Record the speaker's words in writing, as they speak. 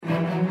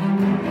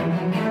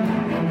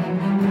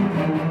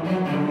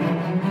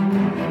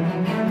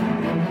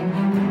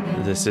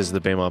This is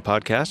the Bema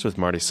Podcast with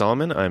Marty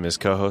Solomon. I'm his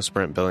co-host,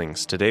 Brent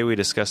Billings. Today we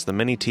discuss the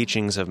many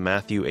teachings of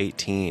Matthew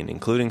 18,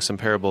 including some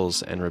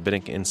parables and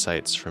rabbinic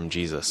insights from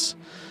Jesus.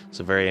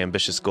 It's a very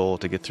ambitious goal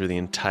to get through the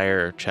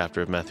entire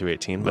chapter of Matthew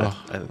 18, but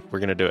we're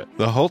going to do it.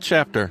 The whole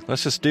chapter.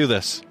 Let's just do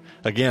this.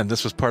 Again,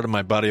 this was part of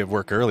my body of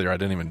work earlier I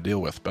didn't even deal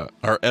with, but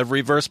our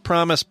every verse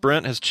promise,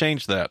 Brent, has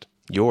changed that.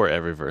 Your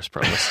every verse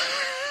promise.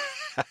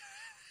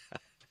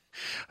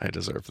 I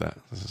deserve that.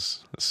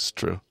 This is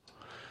true.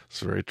 It's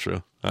very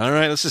true. All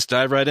right, let's just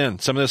dive right in.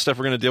 Some of this stuff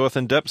we're going to deal with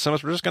in depth. Some of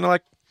us we're just going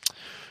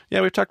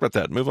to we've talked about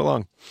that. Move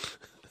along.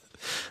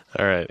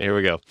 All right, here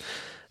we go.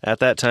 At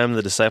that time,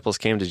 the disciples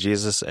came to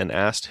Jesus and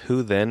asked,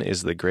 "Who then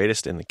is the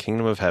greatest in the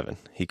kingdom of heaven?"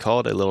 He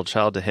called a little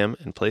child to him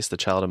and placed the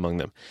child among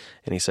them.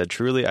 And he said,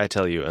 "Truly, I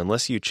tell you,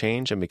 unless you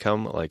change and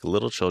become like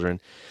little children,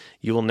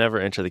 you will never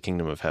enter the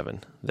kingdom of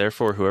heaven.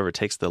 Therefore, whoever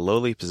takes the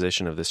lowly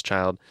position of this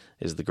child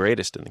is the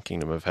greatest in the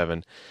kingdom of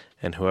heaven,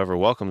 and whoever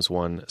welcomes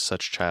one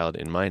such child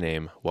in my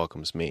name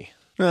welcomes me."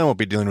 I won't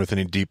be dealing with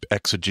any deep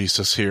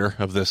exegesis here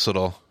of this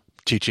little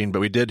teaching,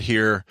 but we did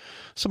hear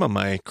some of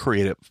my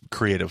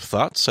creative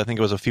thoughts. I think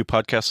it was a few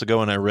podcasts ago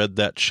when I read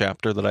that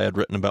chapter that I had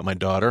written about my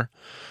daughter.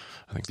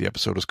 I think the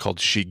episode was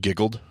called She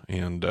Giggled,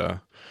 and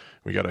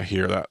we got to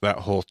hear that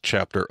whole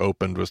chapter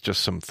opened with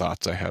just some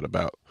thoughts I had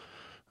about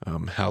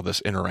how this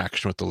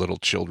interaction with the little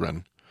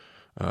children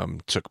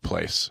took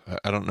place.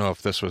 I don't know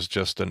if this was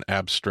just an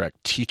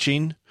abstract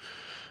teaching,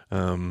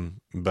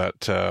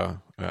 but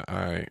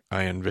I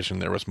envision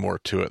there was more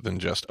to it than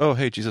just, oh,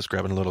 hey, Jesus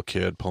grabbing a little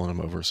kid, pulling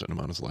him over, sitting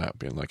him on his lap,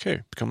 being like,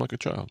 hey, become like a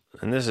child.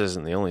 And this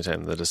isn't the only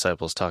time the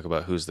disciples talk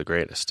about who's the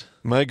greatest.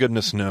 My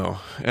goodness, no.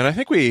 And I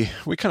think we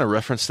kind of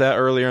referenced that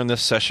earlier in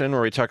this session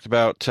where we talked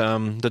about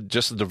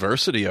just the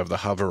diversity of the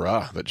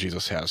Havarah that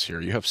Jesus has here.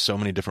 You have so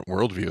many different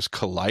worldviews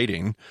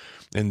colliding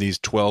in these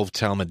 12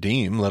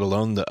 Talmudim, let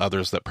alone the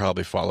others that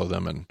probably follow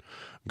them and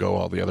go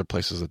all the other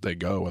places that they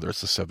go, whether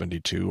it's the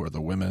 72 or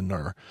the women,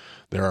 or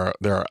there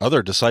are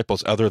other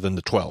disciples other than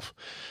the 12.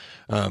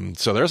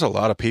 So there's a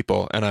lot of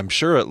people, and I'm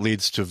sure it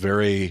leads to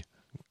very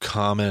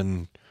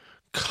common.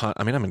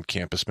 I'm in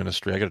campus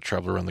ministry. I got to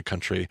travel around the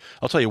country.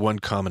 I'll tell you one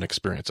common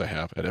experience I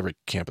have at every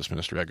campus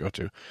ministry I go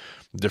to,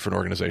 different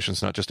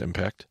organizations, not just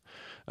Impact.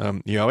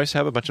 You always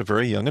have a bunch of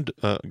very young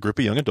group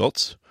of young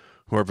adults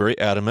who are very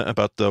adamant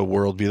about the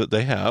worldview that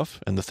they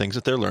have and the things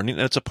that they're learning,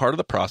 and it's a part of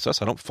the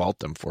process. I don't fault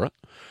them for it.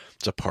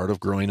 It's a part of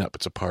growing up.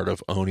 It's a part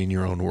of owning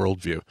your own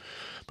worldview.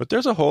 But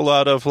there's a whole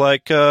lot of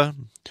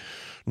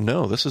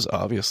no, this is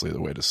obviously the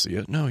way to see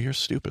it. No, you're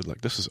stupid.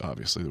 This is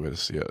obviously the way to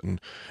see it.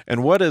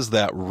 And what is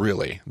that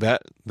really?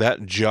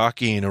 That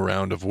jockeying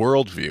around of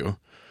worldview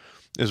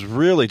is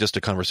really just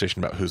a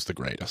conversation about who's the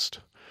greatest.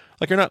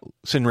 You're not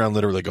sitting around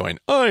literally going,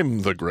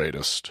 I'm the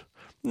greatest.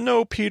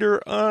 No,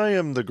 Peter, I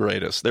am the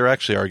greatest. They're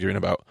actually arguing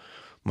about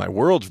my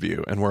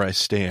worldview and where I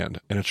stand.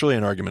 And it's really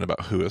an argument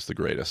about who is the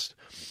greatest.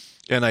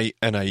 And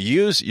I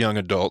use young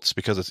adults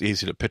because it's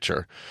easy to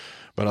picture.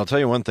 But I'll tell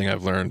you one thing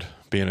I've learned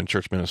being in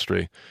church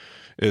ministry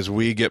is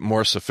we get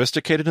more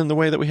sophisticated in the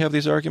way that we have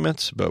these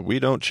arguments, but we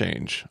don't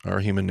change. Our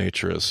human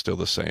nature is still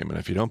the same. And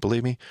if you don't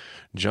believe me,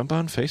 jump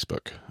on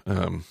Facebook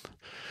and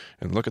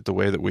look at the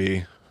way that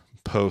we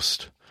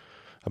post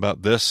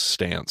about this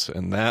stance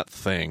and that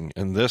thing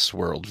and this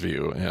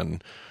worldview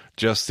and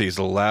just these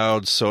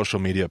loud social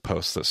media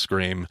posts that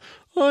scream,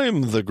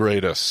 I'm the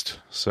greatest.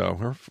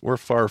 So we're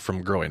far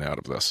from growing out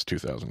of this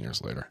 2,000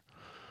 years later.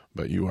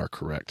 But you are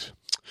correct.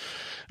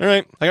 All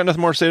right, I got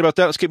nothing more to say about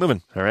that. Let's keep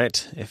moving. All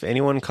right. If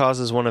anyone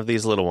causes one of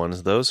these little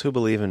ones, those who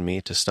believe in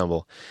me, to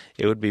stumble,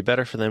 it would be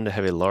better for them to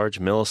have a large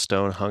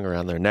millstone hung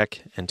around their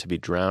neck and to be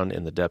drowned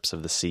in the depths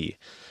of the sea.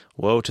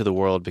 Woe to the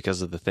world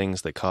because of the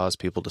things that cause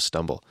people to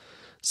stumble.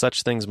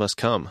 Such things must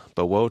come,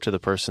 but woe to the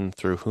person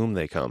through whom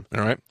they come.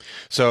 All right.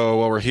 So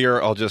while we're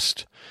here, I'll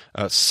just,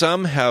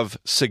 some have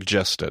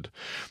suggested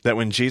that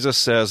when Jesus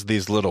says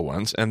these little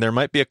ones, and there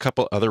might be a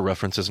couple other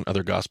references in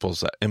other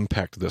Gospels that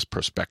impact this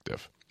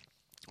perspective,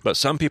 but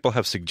some people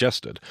have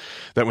suggested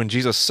that when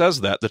Jesus says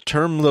that, the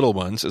term little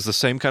ones is the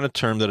same kind of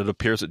term that it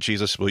appears that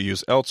Jesus will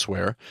use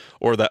elsewhere,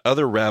 or that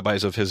other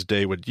rabbis of his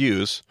day would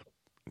use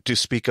to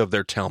speak of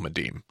their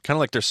Talmudim, kind of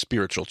like their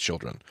spiritual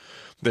children,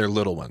 their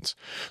little ones.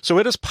 So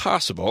it is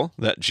possible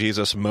that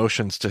Jesus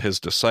motions to his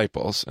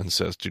disciples and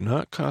says, do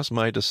not cause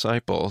my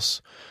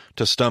disciples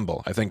to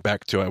stumble. I think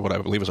back to what I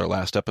believe was our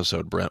last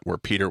episode, Brent, where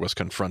Peter was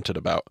confronted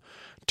about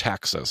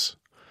taxes.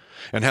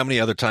 And how many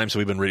other times have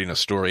we been reading a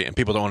story and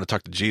people don't want to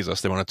talk to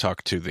Jesus, they want to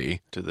talk to the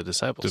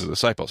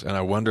disciples. And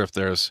I wonder if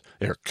there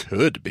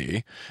could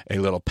be a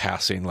little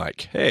passing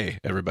hey,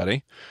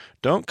 everybody,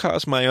 don't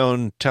cause my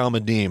own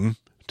Talmudim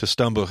to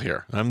stumble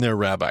here. I'm their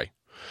rabbi.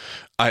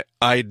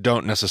 I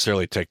don't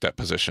necessarily take that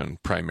position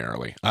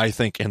primarily. I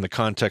think in the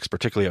context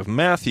particularly of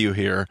Matthew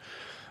here,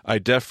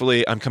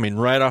 I'm coming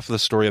right off of the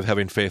story of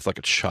having faith like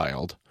a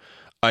child.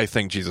 I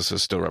think Jesus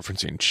is still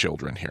referencing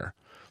children here.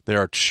 There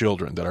are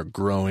children that are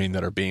growing,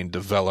 that are being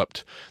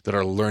developed, that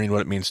are learning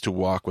what it means to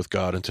walk with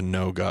God and to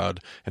know God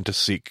and to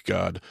seek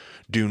God.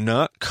 Do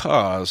not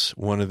cause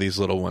one of these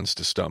little ones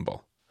to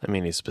stumble. I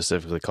mean, he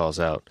specifically calls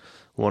out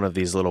one of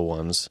these little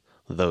ones,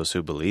 those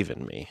who believe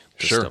in me,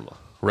 to stumble.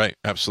 Right,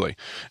 absolutely.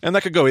 And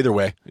that could go either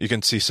way. You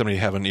can see somebody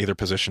having either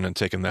position and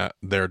taking that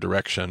their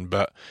direction,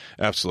 but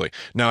absolutely.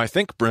 Now, I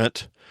think,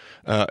 Brent,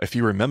 if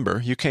you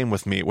remember, you came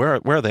with me. Where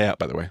are they at,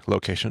 by the way?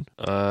 Location?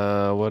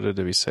 What did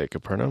we say?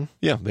 Capernaum?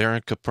 Yeah, they're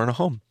in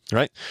Capernaum,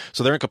 right?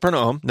 So they're in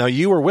Capernaum. Now,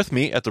 you were with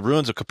me at the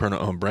ruins of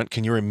Capernaum, Brent.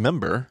 Can you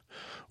remember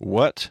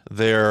what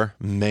their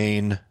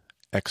main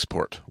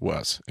export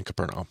was in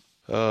Capernaum?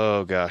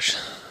 Oh, gosh.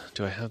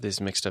 Do I have these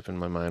mixed up in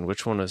my mind?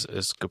 Which one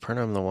is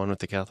Capernaum the one with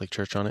the Catholic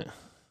Church on it?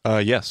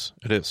 Yes,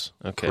 it is.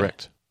 Okay.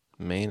 Correct.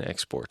 Main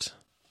export.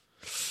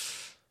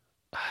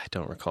 I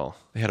don't recall.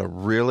 They had a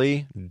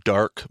really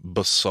dark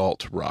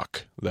basalt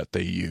rock that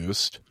they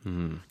used.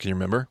 Can you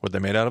remember what they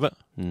made out of it?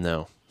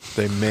 No.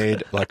 They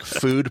made like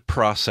food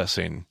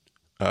processing,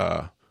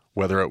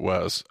 whether it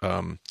was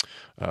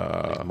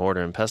Like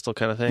mortar and pestle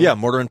kind of thing? yeah,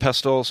 mortar and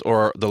pestles,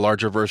 or the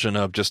larger version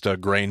of just a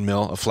grain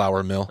mill, a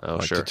flour mill. Oh,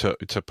 like sure.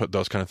 To put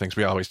those kind of things.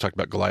 We always talk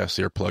about Goliath's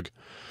earplug.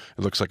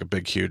 It looks like a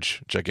big,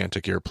 huge,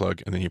 gigantic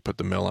earplug, and then you put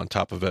the mill on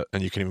top of it,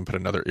 and you can even put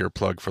another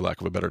earplug, for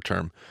lack of a better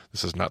term.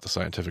 This is not the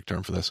scientific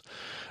term for this.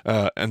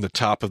 And the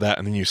top of that,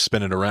 and then you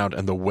spin it around,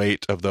 and the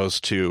weight of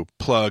those two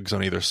plugs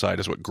on either side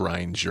is what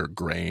grinds your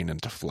grain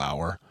into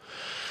flour.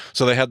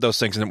 So they had those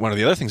things, and one of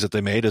the other things that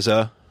they made is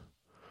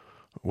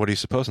what do you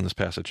suppose in this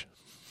passage?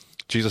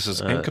 Jesus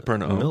is in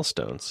Capernaum.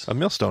 Millstones. A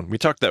millstone. We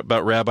talked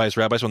about rabbis.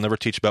 Rabbis will never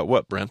teach about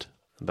what, Brent?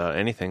 About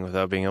anything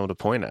without being able to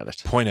point at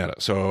it. Point at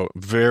it. So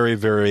very,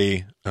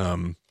 very,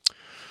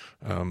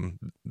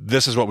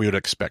 this is what we would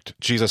expect.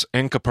 Jesus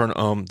in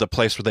Capernaum, the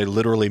place where they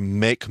literally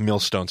make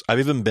millstones. I've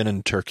even been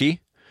in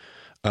Turkey,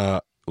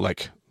 I'm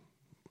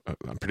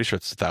pretty sure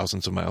it's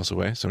thousands of miles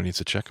away. Someone needs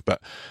to check,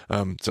 but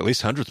it's at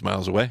least hundreds of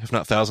miles away, if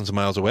not thousands of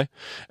miles away.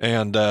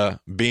 And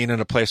being in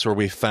a place where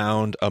we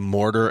found a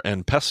mortar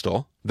and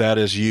pestle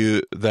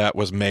that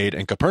was made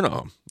in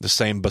Capernaum, the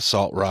same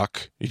basalt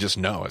rock. You just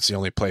know it's the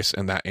only place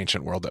in that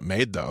ancient world that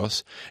made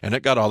those, and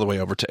it got all the way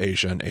over to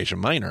Asia and Asia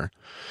Minor.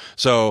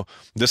 So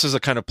this is the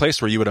kind of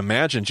place where you would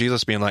imagine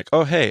Jesus being like,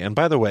 "Oh, hey, and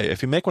by the way,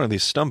 if you make one of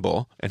these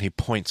stumble," and he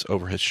points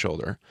over his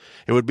shoulder,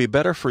 "it would be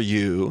better for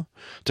you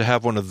to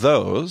have one of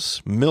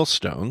those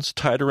millstones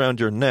tied around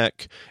your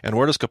neck." And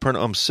where does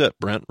Capernaum sit,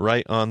 Brent?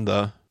 Right on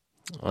the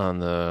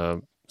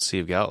Sea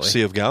of Galilee.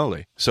 Sea of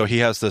Galilee. So he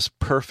has this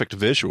perfect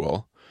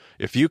visual.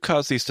 If you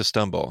cause these to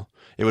stumble,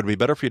 it would be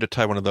better for you to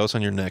tie one of those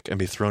on your neck and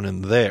be thrown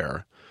in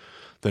there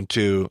than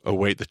to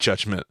await the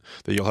judgment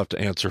that you'll have to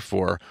answer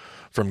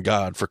from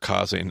God for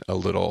causing a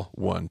little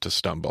one to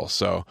stumble.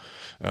 So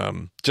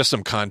just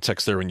some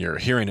context there when you're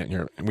hearing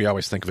it. We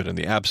always think of it in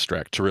the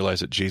abstract. To realize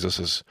that Jesus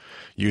is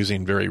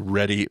using very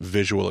ready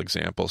visual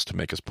examples to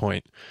make his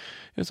point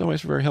is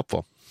always very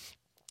helpful.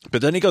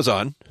 But then he goes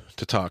on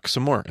to talk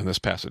some more in this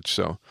passage.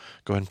 So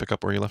go ahead and pick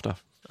up where you left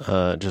off.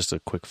 Just a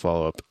quick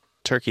follow-up.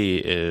 Turkey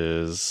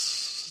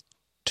is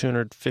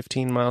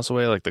 215 miles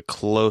away. Like the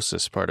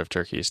closest part of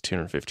Turkey is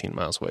 215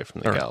 miles away from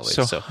the Galilee.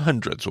 So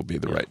hundreds will be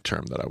the right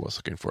term that I was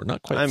looking for.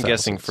 Not quite. I'm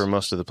guessing for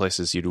most of the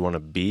places you'd want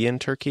to be in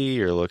Turkey,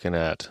 you're looking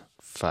at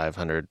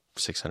 500,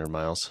 600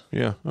 miles.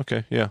 Yeah.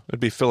 Okay. Yeah. It'd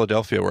be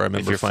Philadelphia where I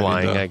remember if you're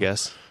flying, I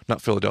guess.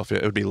 Not Philadelphia.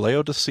 It would be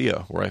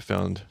Laodicea where I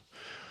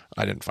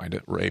didn't find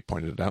it. Ray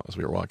pointed it out as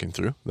we were walking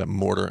through. That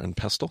mortar and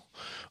pestle,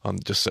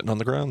 just sitting on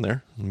the ground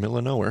there, in the middle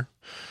of nowhere.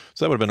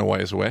 So that would have been a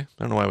ways away. I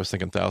don't know why I was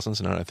thinking thousands,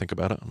 and now that I think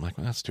about it, I'm like,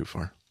 well, that's too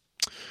far.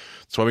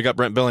 That's why we got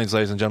Brent Billings,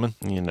 ladies and gentlemen.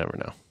 You never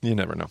know. You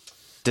never know.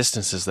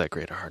 Distances that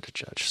great are hard to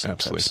judge sometimes.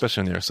 Absolutely,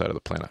 especially on the other side of the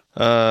planet.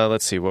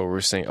 Let's see what we're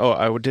saying. Oh,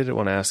 I did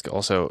want to ask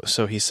also,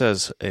 so he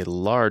says a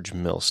large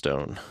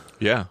millstone.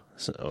 Yeah.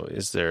 So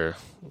is there,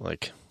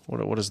 like...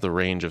 What is the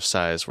range of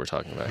size we're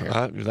talking about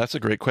here? That's a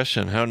great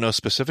question. I don't know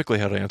specifically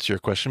how to answer your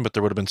question, but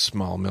there would have been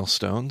small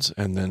millstones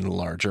and then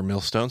larger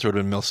millstones. There would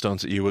have been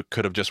millstones that you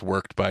could have just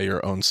worked by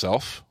your own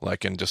self,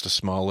 like in just a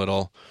small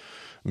little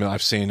mill.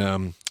 I've seen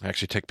I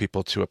actually take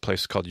people to a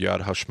place called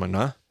Yad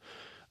HaShmana,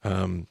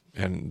 and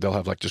they'll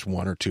have like just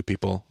one or two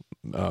people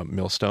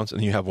millstones,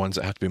 and you have ones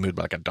that have to be moved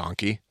by like a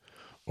donkey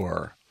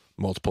or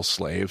multiple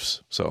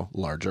slaves, so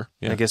larger.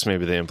 Yeah. I guess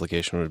maybe the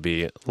implication would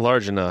be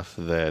large enough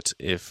that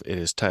if it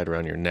is tied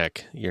around your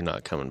neck, you're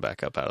not coming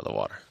back up out of the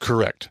water.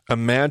 Correct.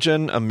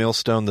 Imagine a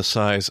millstone the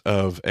size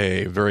of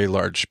a very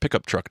large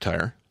pickup truck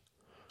tire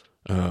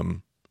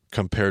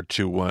compared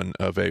to one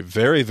of a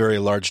very, very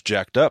large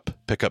jacked up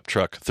pickup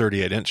truck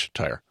 38-inch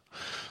tire.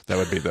 That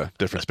would be the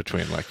difference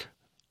between like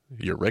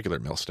your regular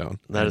millstone.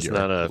 That is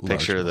not a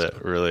picture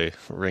that really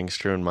rings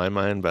true in my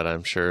mind, but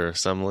I'm sure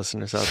some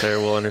listeners out there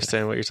will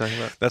understand what you're talking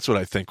about. That's what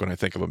I think when I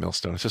think of a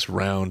millstone. It's just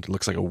round,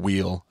 looks like a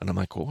wheel, and I'm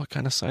like, well, what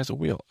kind of size of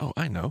wheel? Oh,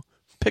 I know.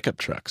 Pickup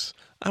trucks.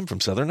 I'm from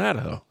Southern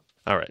Idaho.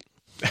 All right.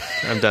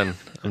 I'm done.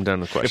 I'm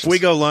done with questions. If we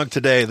go long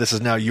today, this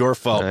is now your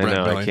fault, Brent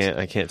know, Billings.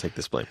 I can't take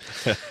this blame.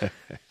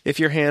 If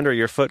your hand or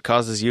your foot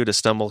causes you to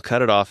stumble,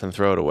 cut it off and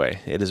throw it away.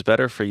 It is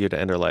better for you to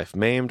enter life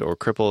maimed or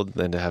crippled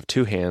than to have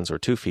 2 hands or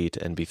 2 feet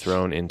and be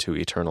thrown into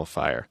eternal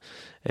fire.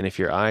 And if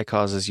your eye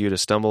causes you to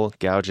stumble,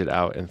 gouge it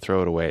out and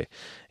throw it away.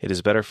 It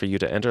is better for you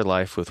to enter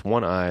life with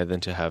 1 eye than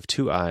to have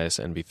 2 eyes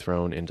and be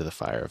thrown into the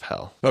fire of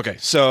hell. Okay,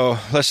 so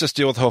let's just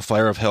deal with the whole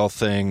fire of hell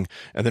thing,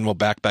 and then we'll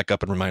back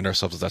up and remind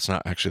ourselves that that's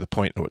not actually the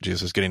point of what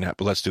Jesus is getting at,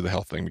 but let's do the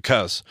hell thing,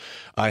 because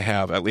I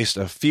have at least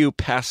a few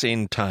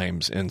passing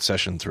times in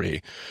session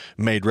 3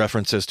 made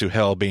references to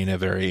hell being a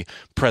very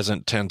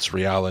present tense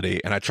reality,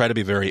 and I try to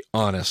be very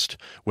honest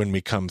when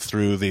we come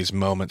through these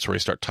moments where we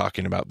start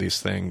talking about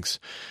these things.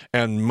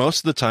 And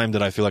most of the time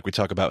that I feel like we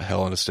talk about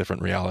hell and its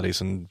different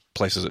realities and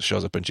places it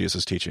shows up in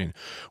Jesus' teaching,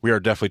 we are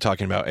definitely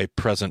talking about a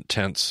present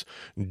tense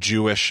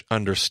Jewish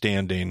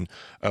understanding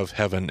of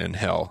heaven and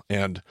hell.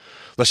 And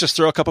let's just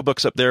throw a couple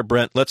books up there,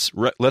 Brent. Let's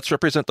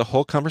represent the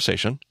whole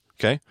conversation.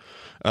 Okay,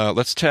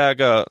 let's tag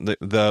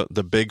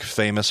the big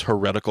famous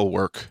heretical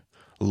work,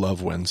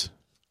 Love Wins,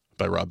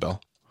 by Rob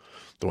Bell,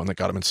 the one that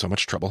got him in so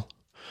much trouble.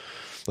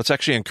 Let's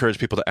actually encourage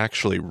people to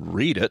actually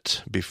read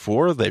it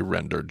before they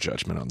render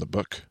judgment on the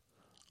book.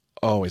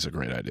 Always a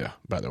great idea,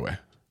 by the way.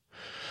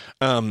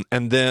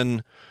 And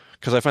then,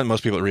 because I find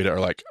most people that read it are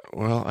like,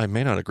 well, I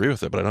may not agree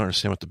with it, but I don't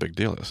understand what the big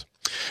deal is.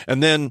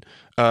 And then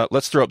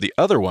let's throw up the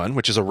other one,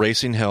 which is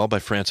Erasing Hell by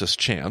Francis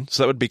Chan.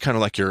 So that would be kind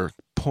of like your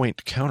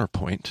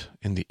counterpoint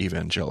in the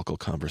evangelical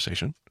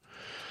conversation.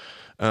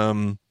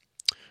 And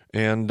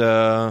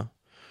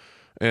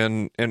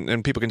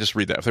people can just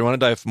read that. If they want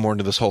to dive more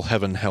into this whole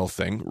heaven-hell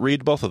thing,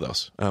 read both of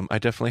those. I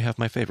definitely have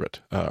my favorite.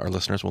 Our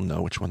listeners will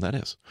know which one that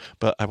is.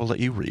 But I will let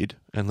you read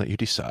and let you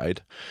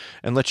decide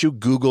and let you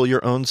Google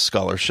your own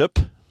scholarship,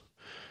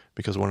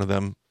 because one of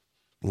them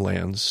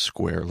lands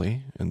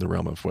squarely in the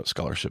realm of what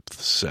scholarship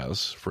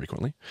says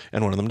frequently,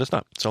 and one of them does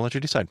not. So I'll let you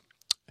decide.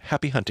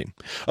 Happy hunting.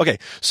 Okay,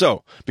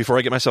 so before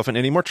I get myself in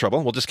any more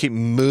trouble, we'll just keep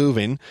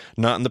moving,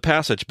 not in the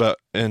passage, but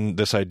in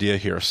this idea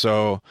here.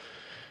 So,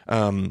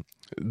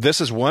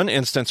 this is one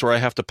instance where I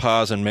have to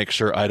pause and make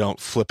sure I don't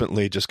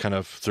flippantly just kind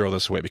of throw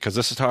this away, because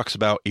this talks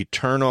about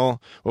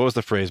eternal, what was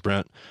the phrase,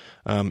 Brent?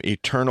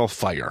 Eternal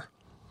fire,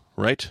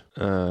 right?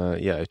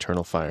 Yeah,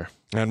 eternal fire.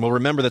 And we'll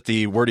remember that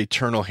the word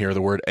eternal here,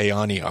 the word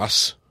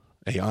aionios,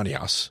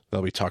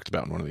 that'll be talked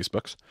about in one of these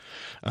books.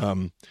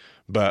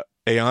 But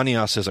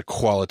aionios is a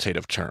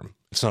qualitative term.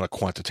 It's not a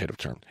quantitative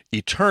term.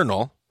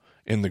 Eternal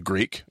in the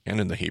Greek and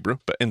in the Hebrew,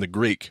 but in the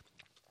Greek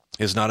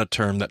is not a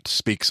term that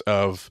speaks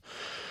of...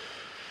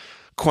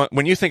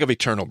 When you think of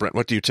eternal, Brent,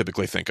 what do you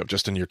typically think of,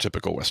 just in your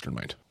typical Western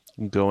mind?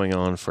 Going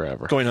on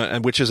forever. Going on,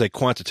 and which is a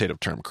quantitative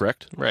term,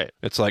 correct? Right.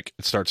 It's like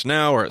it starts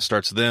now or it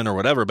starts then or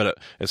whatever, but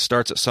it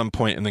starts at some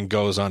point and then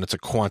goes on. It's a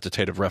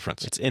quantitative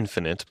reference. It's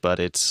infinite, but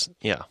it's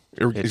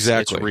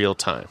exactly. It's real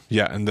time.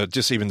 Yeah, and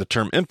just even the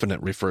term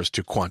infinite refers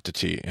to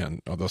quantity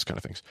and all those kind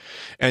of things.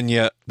 And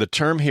yet the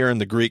term here in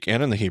the Greek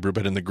and in the Hebrew,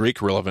 but in the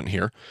Greek relevant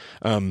here,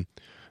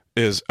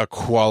 is a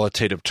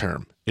qualitative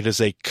term. It is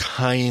a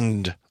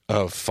kind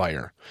of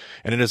fire.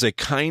 And it is a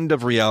kind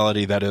of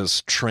reality that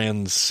is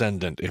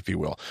transcendent, if you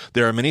will.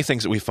 There are many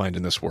things that we find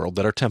in this world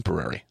that are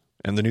temporary.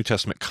 And the New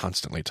Testament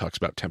constantly talks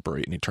about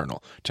temporary and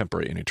eternal.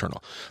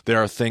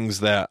 There are things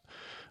that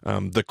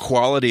the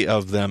quality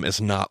of them is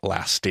not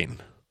lasting.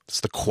 It's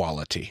the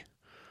quality.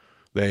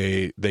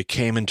 They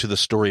came into the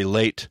story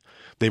late.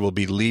 They will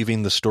be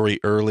leaving the story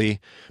early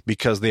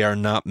because they are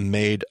not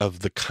made of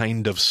the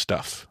kind of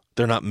stuff.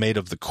 They're not made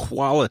of the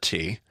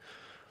quality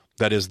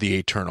that is the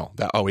eternal,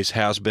 that always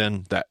has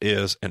been, that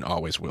is, and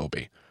always will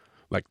be.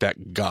 Like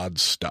that God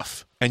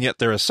stuff. And yet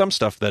there is some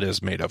stuff that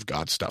is made of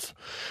God stuff.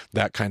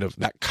 That kind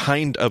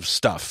of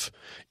stuff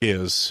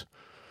is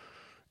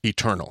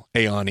eternal,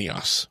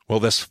 aionios. Well,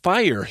 this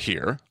fire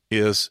here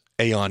is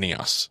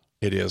aionios.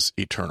 It is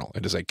eternal.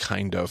 It is a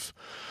kind of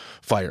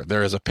fire.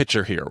 There is a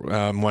picture here.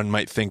 One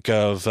might think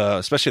of,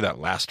 especially that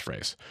last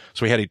phrase.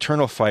 So we had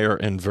eternal fire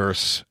in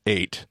verse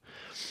 8.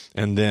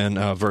 And then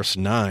verse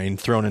 9,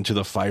 thrown into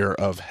the fire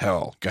of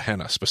hell,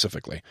 Gehenna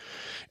specifically.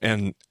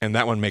 And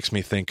that one makes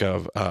me think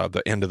of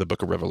the end of the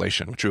book of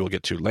Revelation, which we will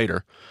get to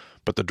later.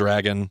 But the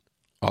dragon,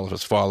 all of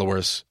his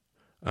followers,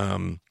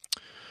 everything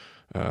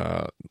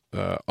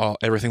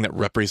that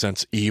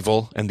represents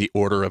evil and the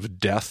order of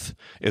death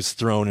is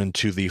thrown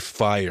into the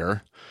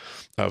fire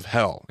of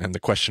hell. And the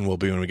question will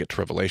be when we get to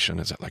Revelation,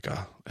 is that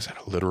a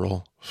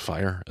literal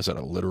fire? Is that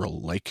a literal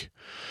lake?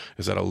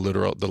 Is that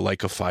the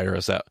lake of fire?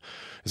 Is that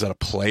a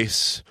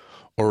place?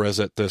 Or is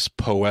it this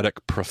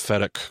poetic,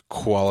 prophetic,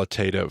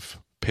 qualitative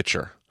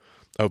picture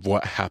of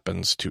what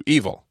happens to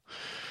evil?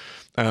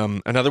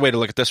 Another way to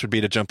look at this would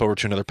be to jump over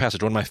to another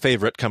passage. One of my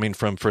favorite, coming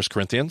from 1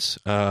 Corinthians.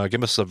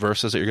 Give us the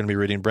verses that you're going to be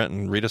reading, Brent,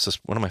 and read us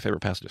one of my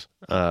favorite passages.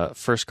 1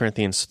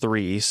 Corinthians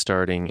 3,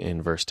 starting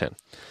in verse 10.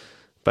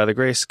 By the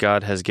grace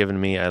God has given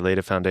me, I laid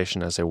a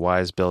foundation as a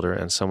wise builder,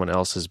 and someone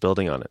else is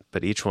building on it.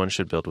 But each one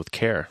should build with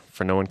care,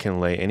 for no one can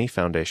lay any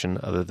foundation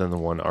other than the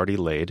one already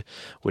laid,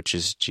 which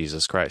is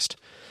Jesus Christ.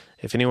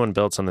 If anyone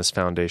builds on this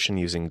foundation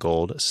using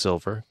gold,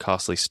 silver,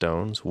 costly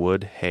stones,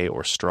 wood, hay,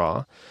 or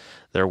straw,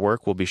 Their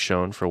work will be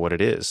shown for what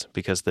it is,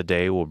 because the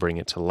day will bring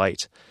it to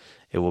light.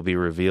 It will be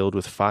revealed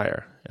with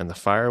fire, and the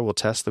fire will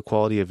test the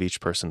quality of each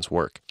person's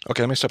work.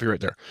 Okay, let me stop you right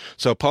there.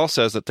 So Paul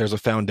says that there's a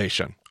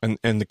foundation, and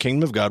in the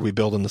kingdom of God, we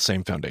build on the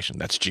same foundation.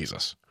 That's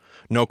Jesus.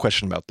 No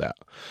question about that.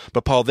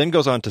 But Paul then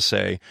goes on to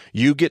say,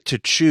 you get to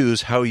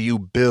choose how you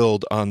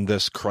build on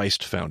this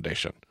Christ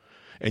foundation.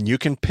 And you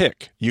can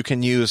pick. You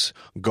can use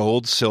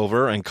gold,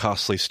 silver, and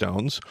costly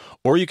stones,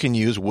 or you can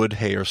use wood,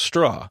 hay, or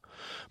straw.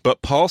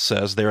 But Paul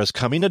says there is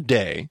coming a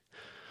day,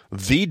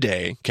 the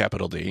day,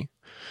 capital D,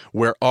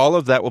 where all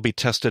of that will be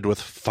tested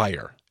with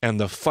fire. And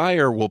the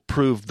fire will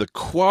prove the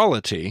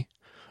quality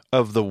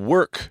of the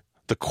work,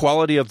 the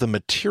quality of the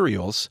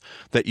materials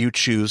that you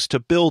choose to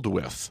build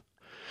with.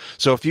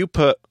 So if you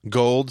put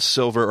gold,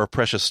 silver, or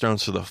precious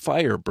stones to the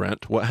fire,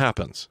 Brent, what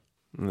happens?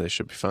 They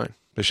should be fine.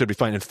 They should be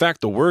fine. In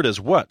fact, the word is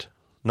what?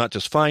 Not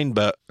just fine,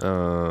 but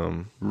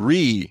refined.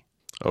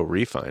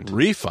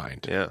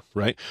 Refined. Yeah.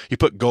 Right? You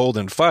put gold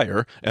in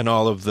fire, and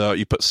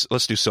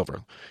let's do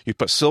silver. You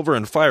put silver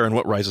in fire, and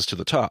what rises to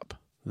the top?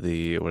 What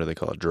do they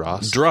call it?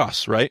 Dross?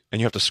 Dross, right?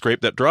 And you have to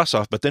scrape that dross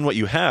off, but then what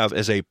you have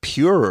is a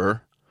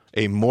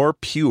more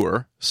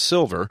pure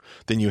silver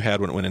than you had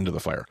when it went into the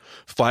fire.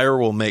 Fire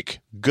will make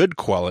good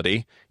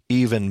quality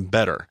even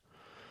better.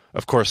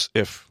 Of course,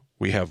 if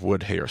we have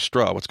wood, hay, or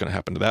straw, what's going to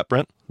happen to that,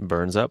 Brent?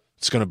 Burns up.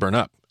 It's going to burn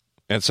up.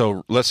 And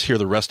so let's hear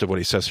the rest of what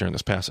he says here in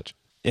this passage.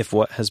 If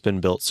what has been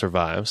built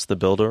survives, the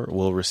builder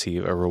will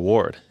receive a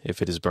reward.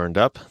 If it is burned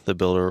up, the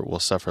builder will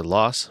suffer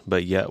loss,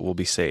 but yet will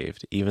be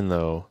saved, even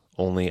though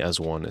only as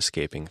one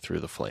escaping through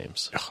the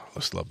flames. Oh,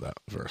 let's love that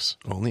verse.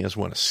 Only as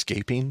one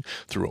escaping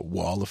through a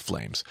wall of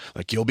flames.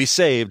 Like, you'll be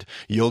saved,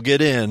 you'll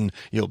get in,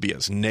 you'll be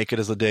as naked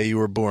as the day you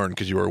were born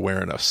because you were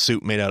wearing a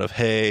suit made out of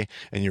hay,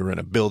 and you were in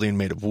a building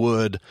made of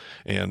wood,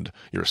 and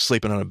you're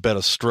sleeping on a bed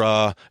of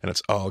straw, and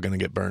it's all going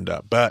to get burned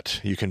up. But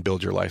you can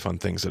build your life on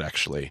things that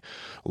actually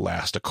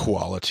last, a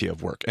quality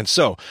of work. And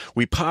so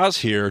we pause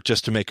here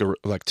just to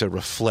to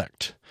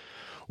reflect.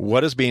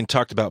 What is being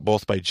talked about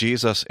both by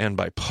Jesus and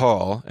by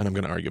Paul, and I'm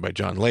going to argue by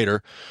John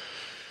later,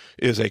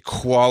 is a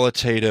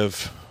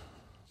qualitative,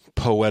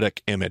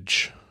 poetic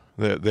image.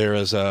 If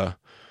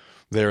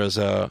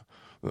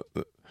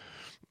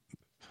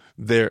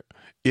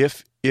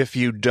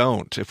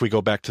we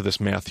go back to this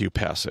Matthew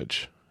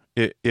passage,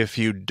 if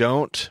you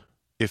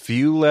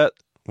let,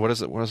 what is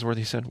the word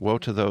he said? Woe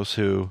to those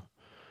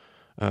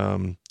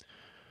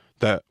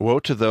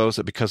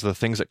that because of the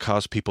things that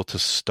cause people to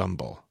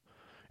stumble.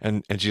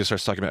 And Jesus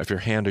starts talking about if your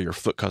hand or your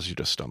foot causes you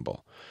to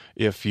stumble,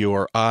 if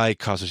your eye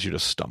causes you to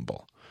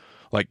stumble,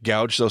 like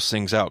gouge those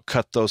things out,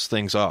 cut those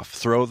things off,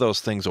 throw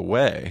those things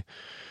away,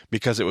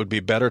 because it would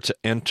be better to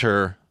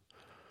enter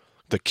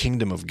the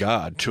kingdom of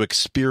God, to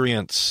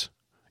experience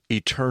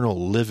eternal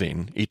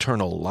living,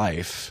 eternal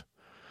life,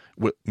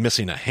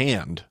 missing a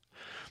hand,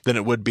 than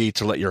it would be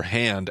to let your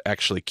hand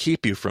actually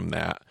keep you from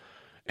that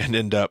and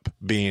end up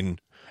being,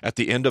 at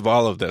the end of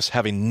all of this,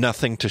 having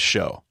nothing to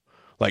show.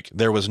 Like,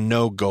 there was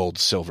no gold,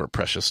 silver,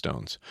 precious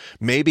stones.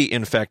 Maybe,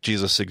 in fact,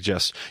 Jesus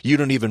suggests you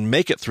don't even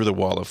make it through the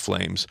wall of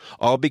flames,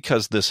 all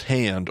because this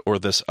hand or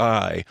this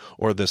eye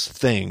or this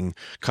thing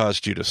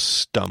caused you to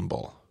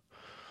stumble.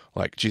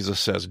 Like Jesus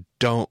says,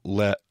 don't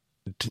let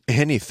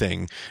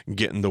anything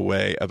get in the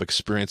way of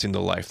experiencing the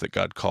life that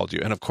God called you.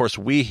 And of course,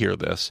 we hear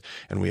this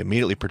and we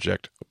immediately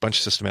project a bunch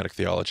of systematic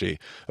theology,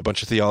 a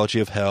bunch of theology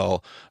of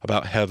hell,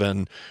 about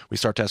heaven. We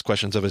start to ask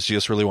questions of, does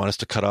Jesus really want us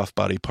to cut off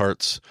body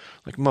parts?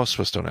 Like, most of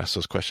us don't ask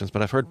those questions,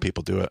 but I've heard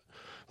people do it.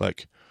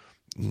 Like,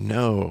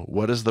 no,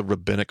 what is the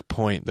rabbinic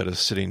point that is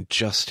sitting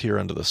just here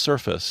under the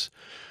surface?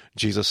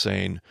 Jesus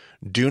saying,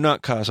 do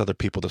not cause other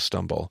people to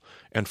stumble.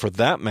 And for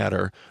that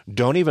matter,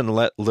 don't even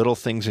let little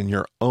things in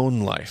your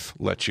own life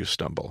let you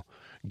stumble.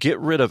 Get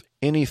rid of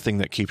anything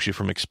that keeps you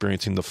from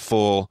experiencing the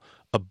full,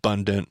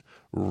 abundant,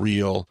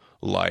 real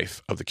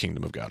life of the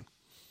kingdom of God.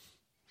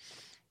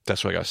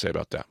 That's what I got to say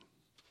about that.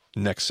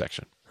 Next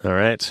section. All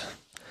right.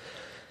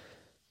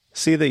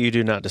 See that you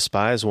do not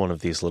despise one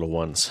of these little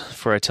ones,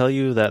 for I tell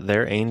you that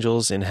their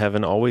angels in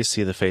heaven always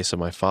see the face of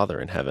my Father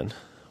in heaven.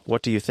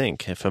 What do you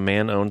think? If a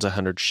man owns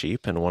 100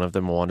 sheep and one of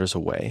them wanders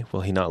away, will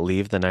he not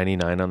leave the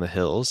 99 on the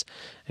hills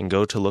and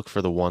go to look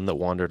for the one that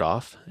wandered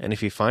off? And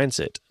if he finds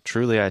it,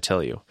 truly I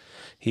tell you,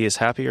 he is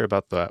happier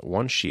about that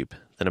one sheep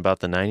than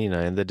about the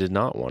 99 that did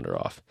not wander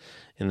off.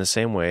 In the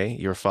same way,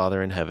 your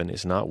Father in heaven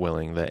is not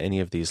willing that any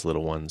of these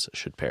little ones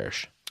should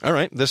perish. All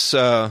right, this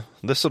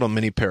little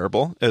mini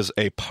parable is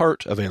a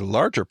part of a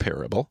larger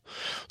parable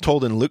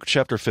told in Luke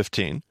chapter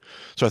 15.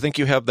 So I think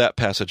you have that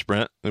passage,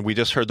 Brent. We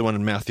just heard the one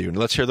in Matthew.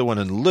 Let's hear the one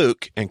in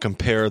Luke and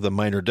compare the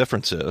minor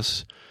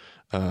differences,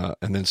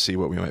 and then see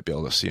what we might be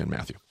able to see in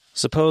Matthew.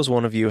 Suppose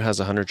one of you has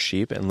 100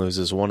 sheep and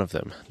loses one of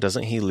them.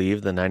 Doesn't he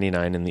leave the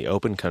 99 in the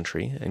open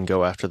country and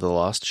go after the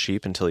lost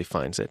sheep until he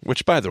finds it?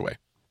 Which, by the way,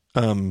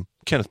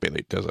 Kenneth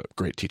Bailey does a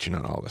great teaching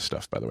on all this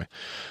stuff, by the way.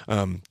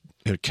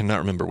 I cannot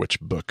remember which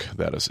book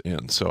that is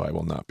in, so I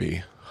will not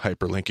be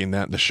hyperlinking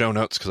that in the show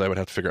notes because I would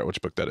have to figure out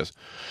which book that is.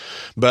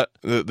 But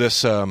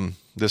this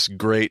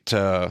great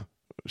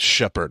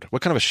shepherd.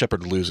 What kind of a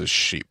shepherd loses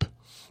sheep?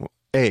 Well,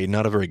 A,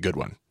 not a very good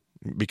one,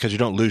 because you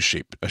don't lose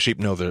sheep. A sheep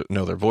know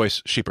their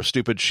voice. Sheep are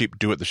stupid. Sheep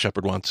do what the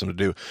shepherd wants them to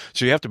do.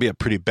 So you have to be a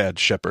pretty bad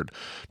shepherd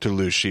to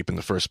lose sheep in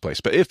the first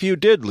place. But if you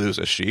did lose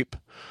a sheep,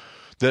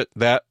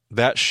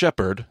 that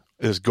shepherd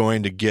is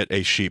going to get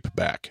a sheep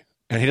back.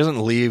 And he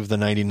doesn't leave the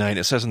 99.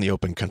 It says in the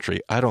open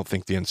country. I don't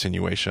think the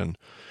insinuation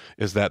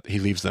is that he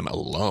leaves them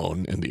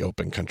alone in the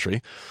open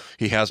country.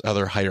 He has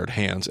other hired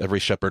hands. Every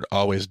shepherd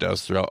always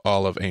does throughout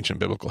all of ancient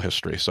biblical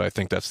history. So I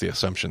think that's the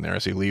assumption there,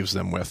 is he leaves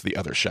them with the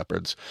other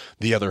shepherds,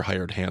 the other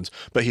hired hands.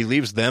 But he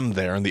leaves them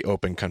there in the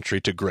open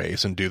country to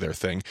graze and do their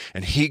thing.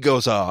 And he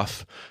goes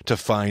off to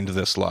find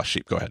this lost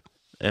sheep. Go ahead.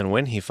 And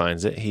when he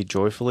finds it, he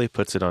joyfully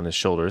puts it on his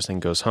shoulders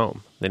and goes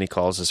home. Then he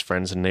calls his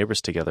friends and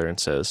neighbors together and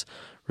says,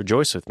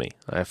 "Rejoice with me.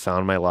 I have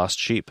found my lost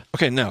sheep."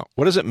 Okay, now,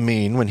 what does it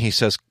mean when he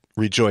says,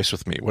 "Rejoice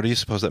with me"? What do you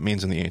suppose that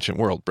means in the ancient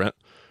world, Brent?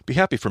 Be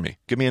happy for me.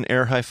 Give me an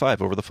air high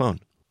five over the phone.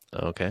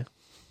 Okay.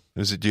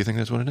 Do you think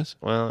that's what it is?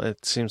 Well,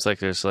 it seems like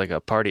there's like a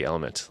party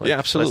element. Like, yeah,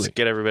 absolutely. Let's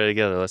get everybody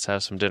together. Let's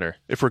have some dinner.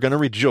 If we're going to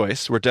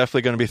rejoice, we're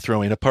definitely going to be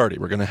throwing a party.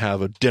 We're going to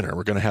have a dinner.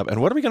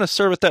 And what are we going to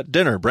serve at that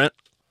dinner, Brent?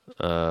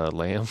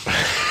 Lamb.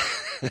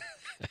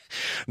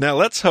 Now,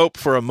 let's hope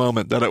for a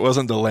moment that it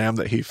wasn't the lamb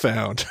that he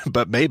found,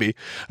 but maybe.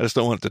 I just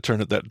don't want it to turn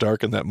it that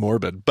dark and that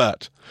morbid.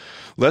 But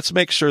let's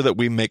make sure that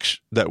we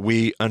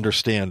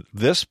understand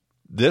this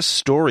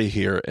story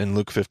here in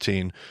Luke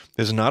 15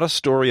 is not a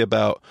story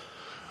about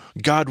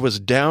God was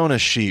down a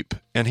sheep,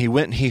 and he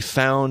went and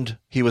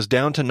he was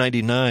down to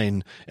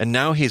 99, and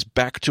now he's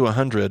back to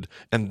 100,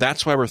 and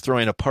that's why we're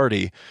throwing a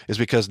party, is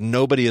because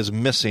nobody is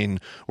missing.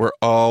 We're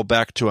all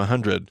back to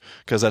 100,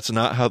 because that's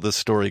not how the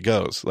story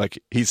goes.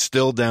 Like, he's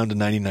still down to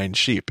 99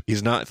 sheep.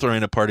 He's not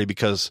throwing a party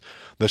because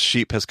the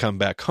sheep has come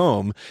back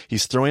home.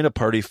 He's throwing a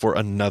party for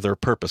another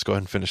purpose. Go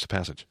ahead and finish the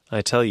passage.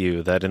 I tell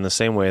you that in the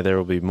same way there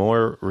will be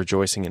more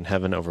rejoicing in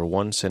heaven over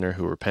one sinner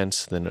who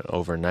repents than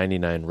over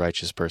 99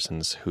 righteous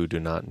persons who do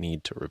not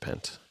need to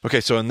repent.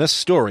 Okay, so in this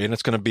story, and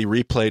it's going to be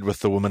replayed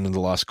with the woman and the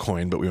lost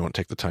coin, but we won't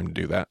take the time to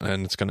do that,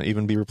 and it's going to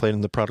even be replayed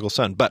in the prodigal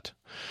son. But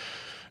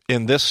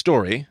in this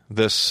story,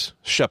 this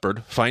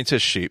shepherd finds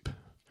his sheep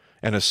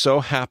and is so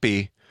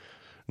happy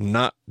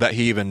not that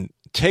he even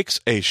takes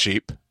a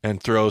sheep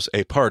and throws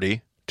a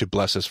party to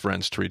bless his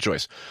friends, to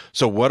rejoice.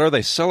 So what are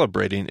they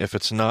celebrating if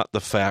it's not the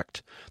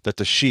fact that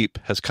the sheep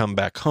has come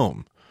back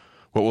home?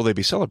 What will they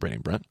be celebrating,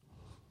 Brent?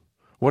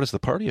 What is the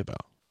party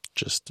about?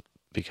 Just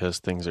because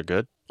things are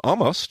good?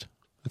 Almost.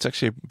 That's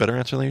actually a better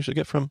answer than I usually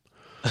get from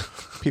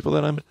people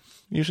that I'm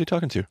usually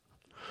talking to.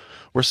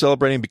 We're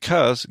celebrating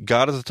because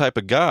God is the type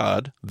of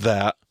God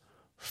that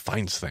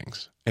finds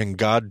things. And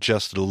God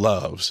just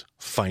loves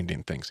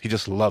finding things. He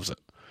just loves it.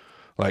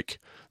 Like,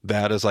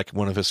 that is like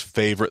one of his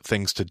favorite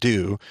things to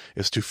do,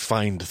 is to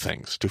find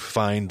things, to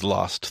find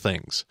lost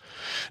things.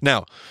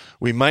 Now,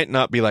 we might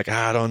not be like,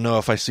 I don't know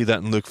if I see that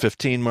in Luke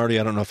 15, Marty.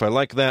 I don't know if I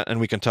like that. And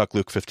we can talk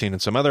Luke 15 in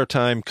some other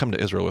time. Come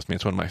to Israel with me.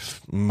 It's one of my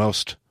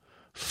most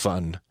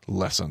fun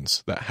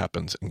lessons that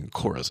happens in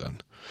Chorazin.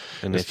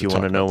 And if you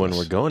want to know when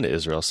we're going to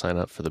Israel, sign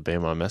up for the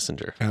Bema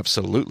Messenger.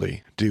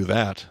 Absolutely. Do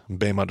that.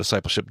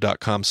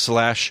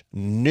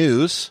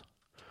 BemaDiscipleship.com/news.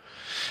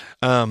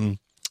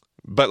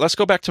 But let's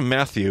go back to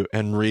Matthew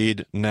and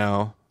read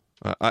now.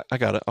 I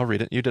got it. I'll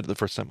read it. You did it the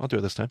first time. I'll do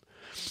it this time.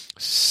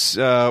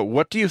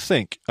 What do you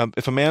think?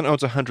 If a man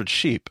owns 100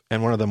 sheep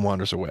and one of them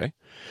wanders away,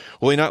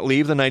 will he not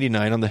leave the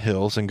 99 on the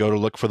hills and go to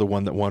look for the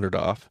one that wandered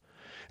off?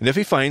 And if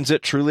he finds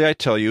it, truly I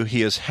tell you,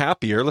 he is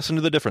happier. Listen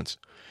to the difference.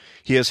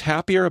 He is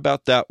happier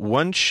about that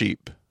one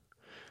sheep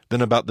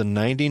than about the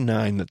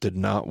 99 that did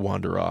not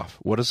wander off.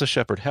 What is the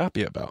shepherd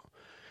happy about?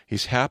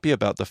 He's happy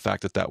about the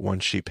fact that that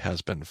one sheep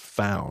has been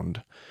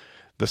found.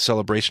 The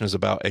celebration is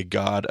about a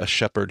God, a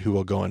shepherd who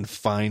will go and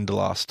find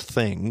lost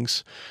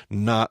things,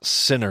 not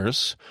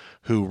sinners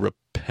who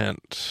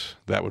repent.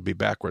 That would be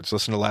backwards.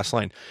 Listen to the last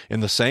line.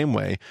 In the same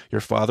way, your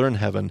Father in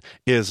heaven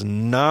is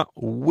not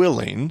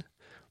willing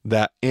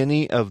that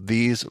any of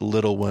these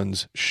little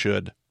ones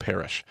should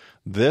perish.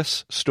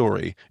 This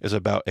story is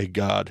about a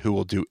God who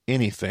will do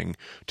anything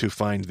to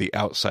find the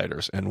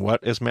outsiders. And what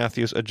is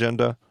Matthew's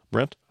agenda,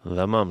 Brent?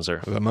 The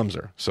mumser. The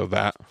mumser. So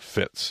that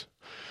fits.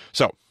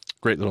 So,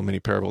 great little mini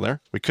parable there.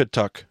 We could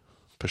talk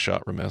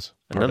Peshat Remez.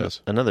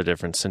 Another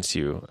difference, since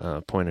you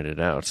pointed it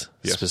out,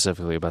 yes,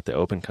 specifically about the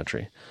open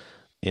country.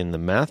 In the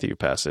Matthew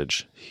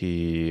passage,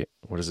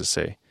 what does it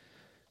say?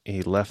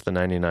 He left the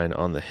 99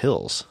 on the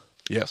hills.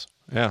 Yes.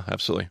 Yeah,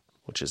 absolutely.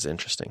 Which is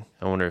interesting.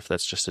 I wonder if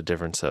that's just a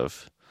difference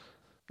of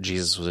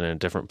Jesus was in a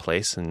different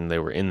place and they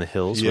were in the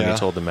hills when he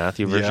told the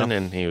Matthew version,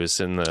 and he was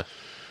in the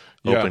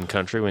open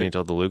country when he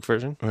told the Luke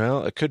version?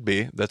 Well, it could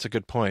be. That's a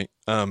good point.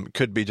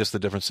 Could be just the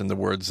difference in the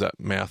words that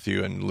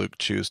Matthew and Luke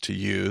choose to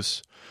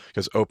use,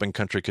 because open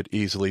country could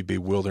easily be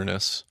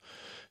wilderness.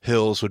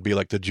 Hills would be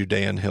like the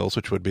Judean hills,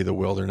 which would be the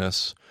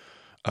wilderness.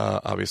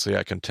 Obviously,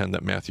 I contend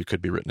that Matthew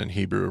could be written in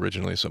Hebrew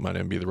originally, so it might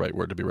even be the right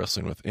word to be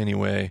wrestling with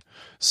anyway.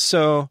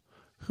 So,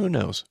 who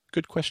knows?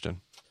 Good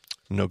question.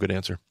 No good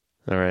answer.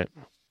 All right.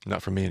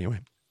 Not for me anyway.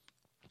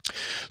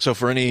 So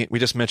we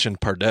just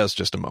mentioned pardes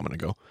just a moment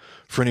ago.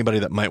 For anybody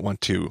that might want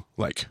to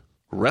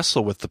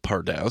wrestle with the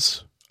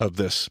pardes of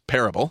this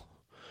parable,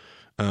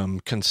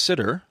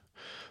 consider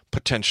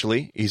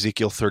potentially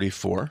Ezekiel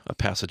 34, a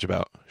passage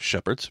about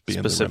shepherds being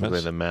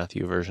Specifically the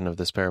Matthew version of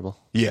this parable?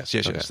 Yes.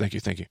 Thank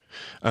you.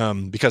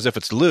 Because if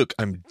it's Luke,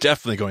 I'm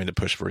definitely going to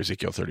push for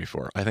Ezekiel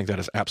 34. I think that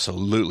is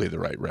absolutely the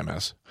right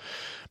remez.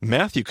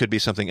 Matthew could be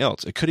something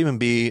else. It could even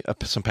be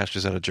some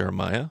passages out of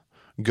Jeremiah.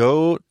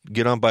 Go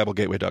get on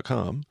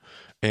BibleGateway.com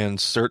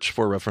and search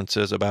for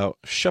references about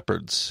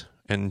shepherds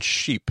and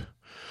sheep.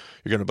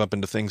 You're going to bump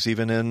into things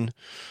even in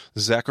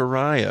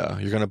Zechariah.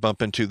 You're going to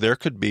bump into, there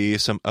could be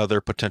some other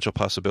potential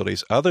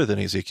possibilities other than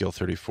Ezekiel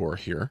 34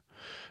 here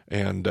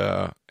and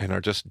are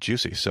just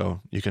juicy. So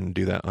you can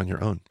do that on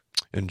your own.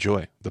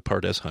 Enjoy the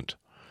Pardes hunt.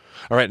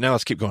 All right, now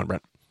let's keep going,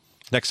 Brent.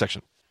 Next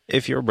section.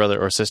 If your brother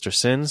or sister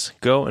sins,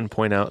 go and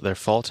point out their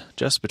fault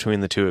just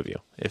between the two of you.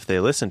 If they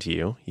listen to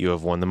you, you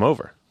have won them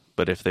over.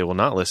 But if they will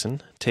not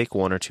listen, take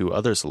one or two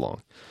others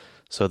along,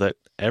 so that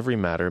every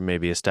matter may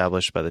be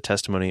established by the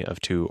testimony of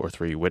 2 or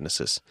 3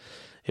 witnesses.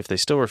 If they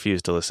still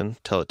refuse to listen,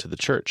 tell it to the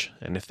church.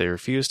 And if they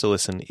refuse to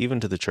listen even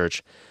to the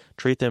church,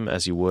 treat them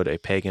as you would a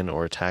pagan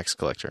or a tax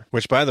collector.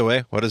 Which, by the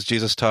way, what has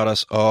Jesus taught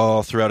us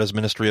all throughout his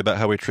ministry about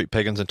how we treat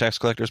pagans and tax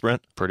collectors,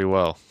 Brent? Pretty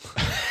well.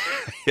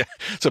 Yeah.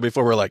 So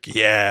before we're like,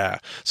 yeah.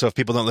 So if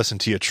people don't listen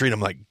to you, treat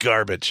them like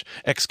garbage.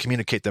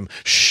 Excommunicate them.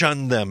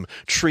 Shun them.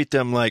 Treat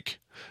them like...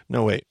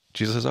 No, wait.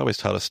 Jesus has always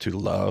taught us to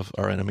love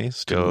our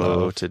enemies.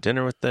 Go to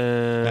dinner with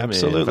them.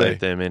 Absolutely. Invite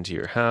them into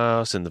your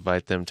house.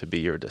 Invite them to be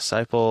your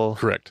disciple.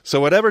 Correct. So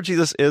whatever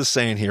Jesus is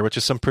saying here, which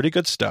is some pretty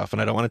good stuff,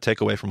 and I don't want to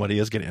take away from what he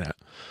is getting at,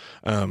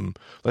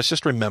 let's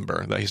just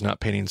remember that he's not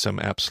painting some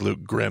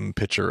absolute grim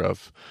picture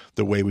of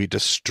the way we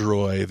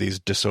destroy these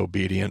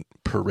disobedient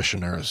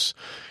parishioners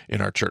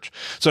in our church.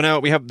 So now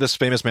we have this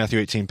famous Matthew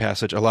 18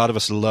 passage. A lot of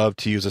us love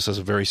to use this as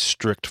a very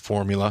strict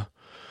formula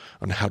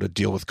on how to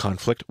deal with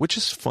conflict, which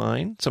is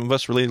fine. Some of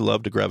us really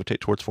love to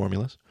gravitate towards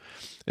formulas.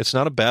 It's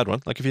not a bad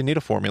one. Like if you need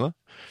a formula,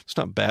 it's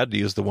not bad to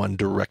use the one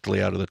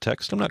directly out of the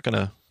text. I'm not going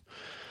to...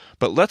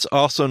 But let's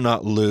also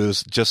not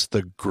lose just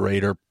the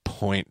greater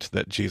point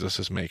that Jesus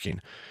is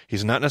making.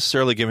 He's not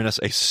necessarily giving us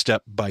a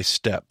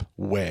step-by-step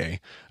way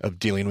of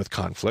dealing with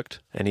conflict.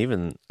 And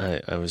even,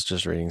 I was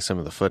just reading some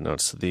of the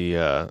footnotes.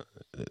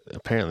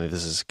 Apparently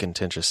this is a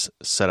contentious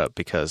setup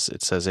because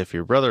it says if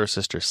your brother or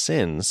sister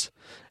sins...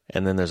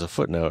 And then there's a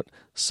footnote,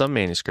 some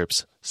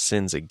manuscripts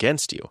sins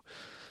against you.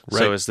 Right.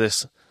 So is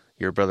this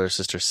your brother or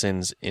sister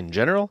sins in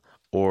general,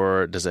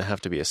 or does it have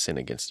to be a sin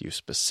against you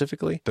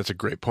specifically? That's a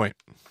great point.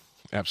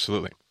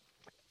 Absolutely.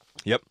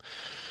 Yep.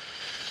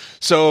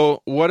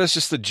 So what is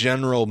just the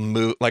general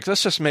mood?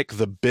 Let's just make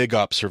the big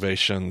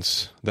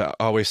observations that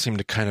always seem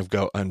to kind of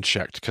go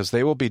unchecked, because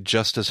they will be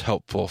just as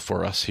helpful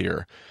for us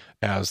here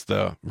as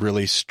the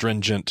really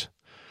stringent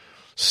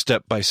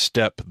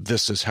step-by-step,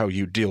 this is how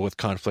you deal with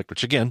conflict,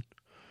 which again,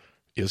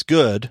 is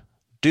good,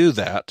 do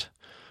that,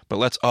 but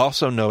let's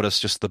also notice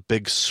just the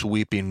big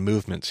sweeping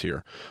movements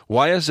here.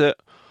 Why is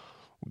it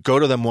go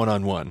to them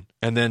one-on-one,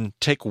 and then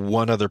take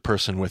one other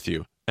person with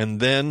you, and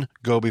then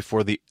go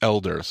before the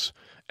elders,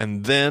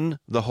 and then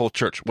the whole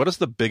church? What is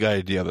the big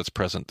idea that's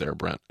present there,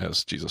 Brent,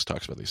 as Jesus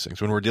talks about these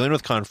things? When we're dealing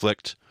with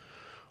conflict,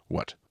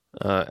 what?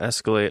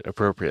 Escalate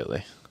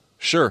appropriately.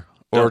 Sure.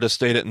 Or to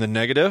state it in the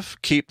negative,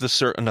 keep the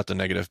circle, not the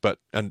negative, but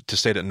to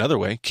state it another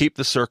way, keep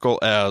the circle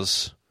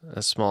as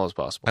small as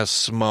possible. As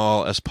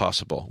small as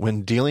possible.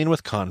 When dealing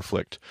with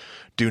conflict,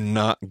 do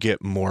not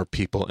get more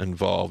people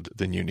involved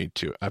than you need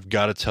to. I've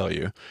got to tell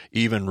you,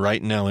 even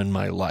right now in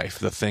my life,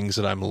 the things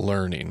that I'm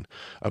learning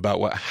about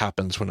what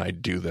happens when I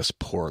do this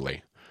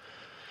poorly.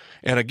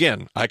 And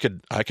again, I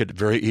could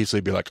very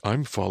easily be like,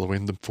 I'm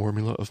following the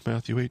formula of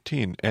Matthew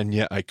 18, and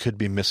yet I could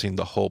be missing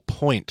the whole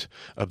point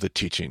of the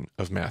teaching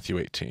of Matthew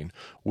 18,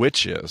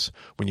 which is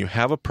when you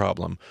have a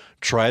problem,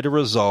 try to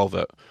resolve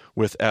it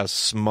with as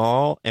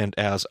small and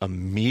as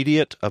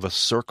immediate of a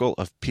circle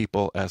of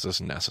people as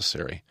is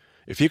necessary.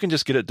 If you can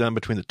just get it done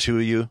between the two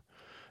of you,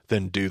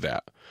 then do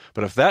that.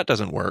 But if that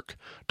doesn't work,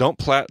 don't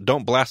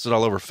blast it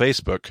all over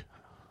Facebook,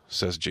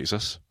 says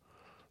Jesus.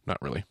 Not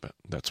really, but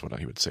that's what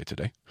he would say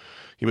today.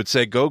 He would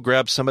say, go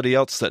grab somebody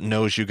else that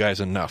knows you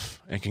guys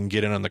enough and can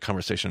get in on the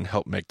conversation and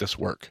help make this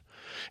work.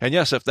 And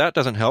yes, if that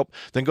doesn't help,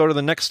 then go to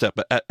the next step.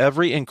 But at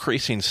every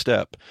increasing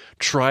step,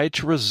 try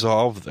to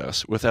resolve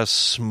this with as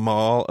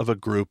small of a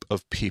group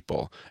of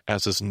people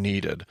as is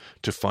needed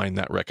to find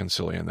that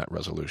reconciliation, that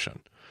resolution.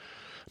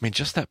 I mean,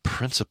 just that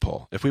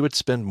principle, if we would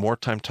spend more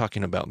time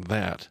talking about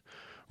that,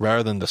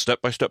 rather than the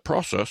step-by-step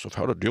process of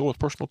how to deal with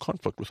personal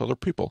conflict with other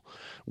people,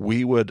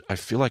 I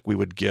feel like we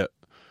would get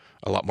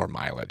a lot more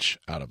mileage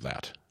out of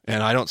that.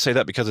 And I don't say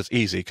that because it's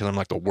easy, because I'm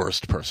like the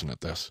worst person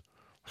at this.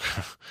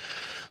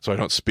 So I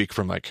don't speak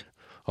from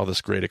all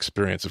this great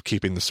experience of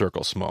keeping the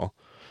circle small.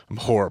 I'm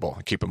horrible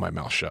at keeping my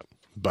mouth shut,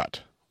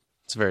 but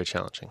it's very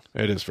challenging.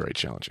 It is very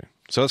challenging.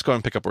 So let's go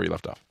and pick up where you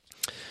left off.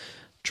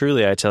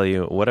 Truly, I tell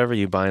you, whatever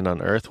you bind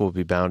on earth will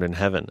be bound in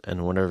heaven,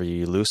 and whatever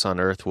you loose on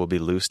earth will be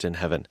loosed in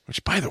heaven.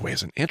 Which, by the way,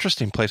 is an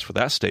interesting place for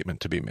that statement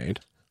to be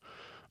made.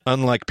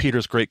 Unlike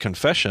Peter's great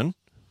confession,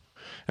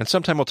 and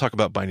sometime we'll talk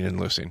about binding and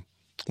loosing.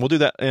 We'll do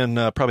that in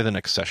probably the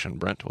next session,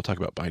 Brent. We'll talk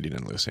about binding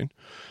and loosing.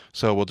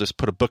 So we'll just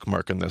put a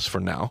bookmark in this for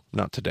now,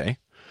 not today.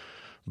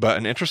 But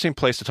an interesting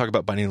place to talk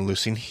about binding and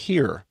loosing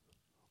here,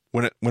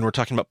 when we're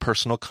talking about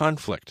personal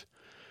conflict.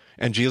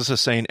 And Jesus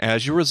is saying,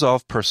 as you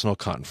resolve personal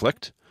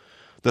conflict,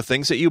 the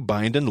things that you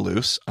bind and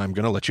loose, I'm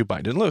going to let you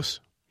bind and loose.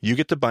 You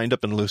get to bind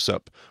up and loose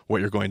up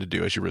what you're going to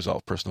do as you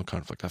resolve personal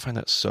conflict. I find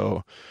that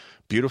so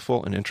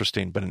beautiful and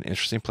interesting, but an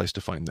interesting place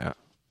to find that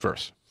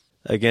verse.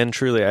 Again,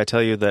 truly, I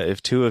tell you that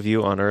if two of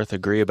you on earth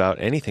agree about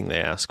anything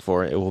they ask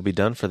for, it will be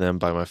done for them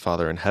by my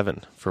Father in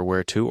heaven. For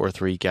where 2 or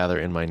 3 gather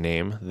in my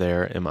name,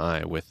 there am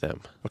I with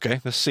them.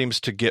 Okay, this seems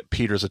to get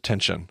Peter's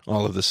attention,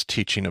 all of this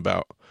teaching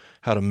about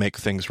how to make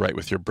things right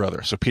with your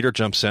brother. So Peter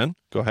jumps in.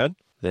 Go ahead.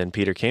 Then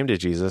Peter came to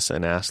Jesus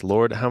and asked,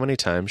 Lord, how many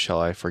times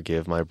shall I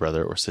forgive my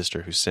brother or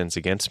sister who sins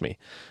against me?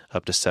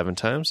 Up to 7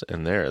 times?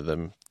 And there,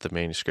 the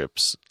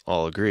manuscripts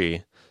all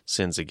agree,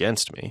 sins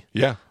against me.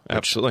 Yeah,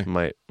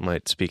 absolutely.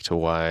 Might speak to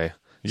why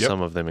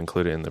some of them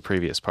included in the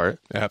previous part.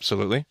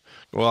 Absolutely.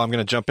 Well, I'm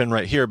going to jump in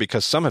right here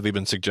because some have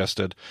even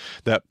suggested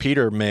that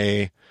Peter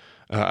may,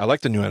 I like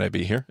the New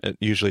NIV here. It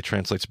usually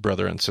translates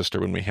brother and sister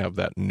when we have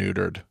that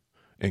neutered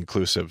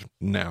inclusive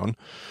noun.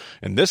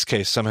 In this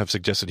case, some have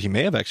suggested he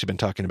may have actually been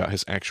talking about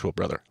his actual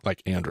brother,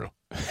 like Andrew.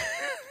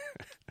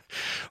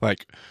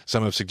 Like,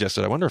 some have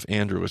suggested, I wonder if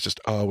Andrew was just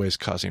always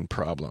causing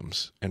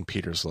problems, and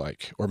Peter's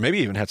like, or maybe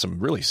even had some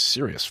really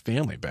serious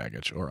family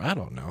baggage, or I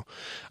don't know.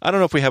 I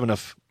don't know if we have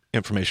enough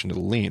information to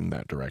lean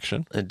that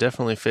direction. It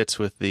definitely fits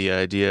with the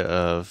idea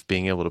of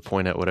being able to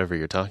point out whatever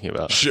you're talking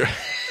about. Sure.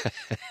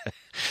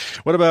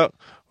 What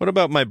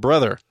about my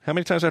brother? How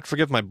many times do I have to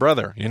forgive my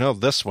brother? You know,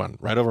 this one,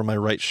 right over my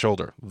right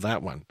shoulder,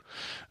 that one.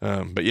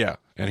 But yeah,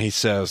 and he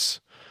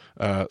says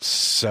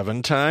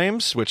 7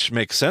 times, which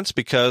makes sense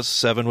because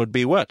 7 would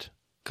be what?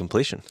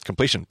 Completion.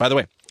 By the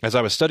way, as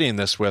I was studying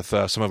this with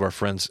some of our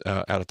friends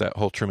out at that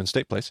whole Truman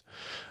State place,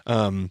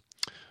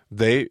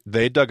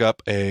 they dug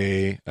up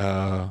an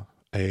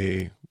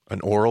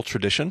oral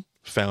tradition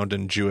found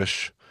in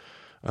Jewish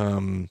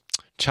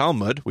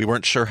Talmud. We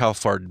weren't sure how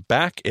far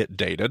back it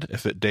dated,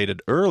 if it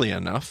dated early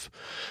enough,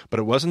 but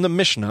it was in the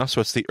Mishnah,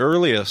 so it's the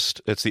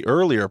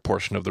earlier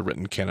portion of the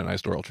written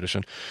canonized oral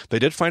tradition. They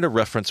did find a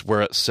reference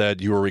where it said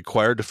you were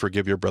required to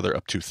forgive your brother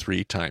up to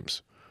 3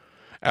 times.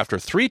 After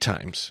 3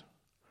 times,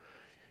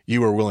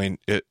 you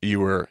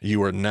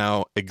were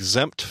now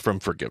exempt from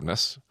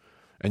forgiveness,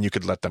 and you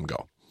could let them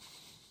go.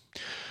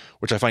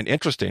 Which I find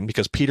interesting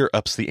because Peter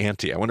ups the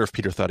ante. I wonder if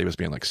Peter thought he was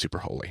being like super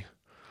holy.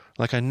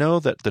 Like, I know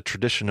that the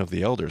tradition of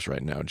the elders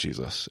right now,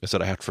 Jesus, is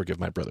that I have to forgive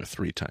my brother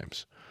 3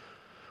 times,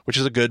 which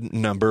is a good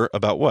number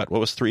about what?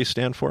 What was 3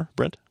 stand for,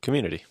 Brent?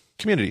 Community.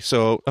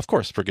 So, of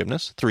course,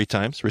 forgiveness 3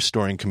 times,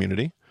 restoring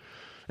community.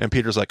 And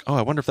Peter's like, oh,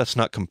 I wonder if that's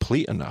not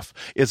complete enough.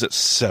 Is it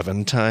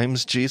 7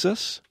 times,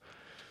 Jesus?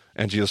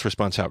 And Jesus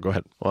responds, how? Go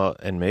ahead. Well,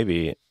 and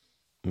maybe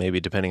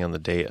depending on the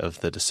date of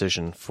the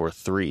decision for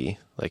 3,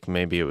 like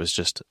maybe it was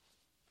just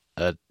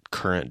a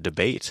current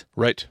debate.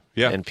 Right.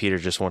 Yeah. And Peter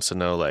just wants to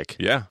know, like,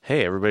 yeah,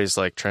 hey, everybody's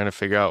like trying to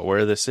figure out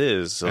where this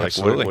is. So, like,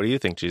 what do you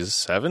think, Jesus?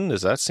 7?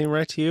 Does that seem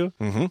right to you?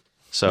 Mm-hmm.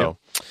 So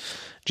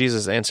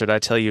Jesus answered, I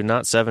tell you,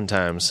 not 7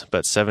 times,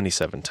 but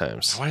 77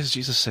 times. Why does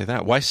Jesus say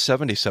that? Why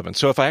 77?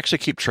 So if I actually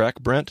keep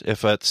track, Brent,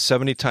 if it's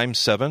 70 times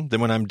 7,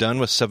 then when I'm done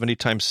with 70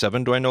 times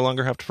 7, do I no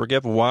longer have to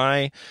forgive?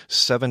 Why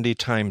 70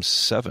 times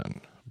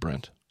 7,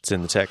 Brent? It's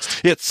in the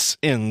text. It's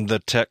in the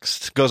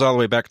text. Goes all the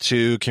way back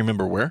to, can you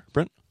remember where,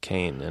 Brent?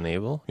 Cain and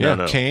Abel? Yeah,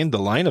 no. Cain, the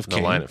line of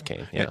Cain. The line of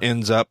Cain, yeah. It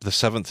ends up the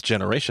 7th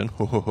generation.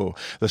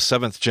 The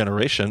 7th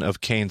generation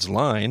of Cain's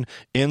line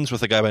ends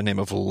with a guy by the name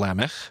of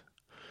Lamech.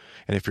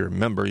 And if you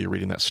remember, you're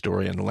reading that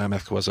story, and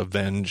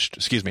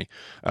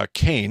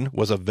Cain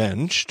was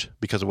avenged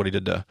because of what he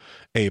did to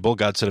Abel.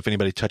 God said, if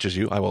anybody touches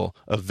you, I will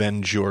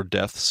avenge your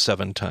death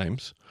 7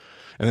 times.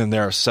 And then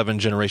there are 7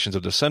 generations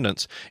of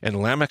descendants,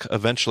 and Lamech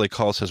eventually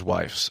calls his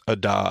wives,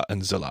 Adah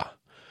and Zillah.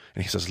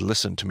 And he says,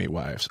 listen to me,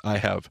 wives. I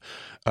have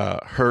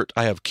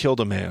killed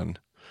a man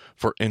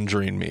for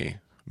injuring me,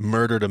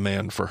 murdered a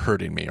man for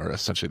hurting me, or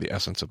essentially the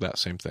essence of that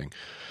same thing.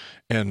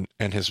 And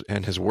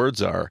his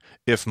words are,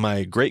 if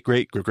my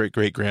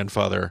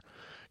great-great-great-great-grandfather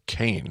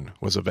Cain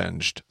was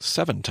avenged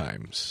 7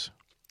 times,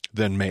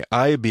 then may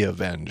I be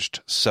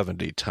avenged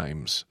 70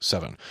 times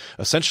 7.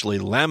 Essentially,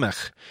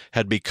 Lamech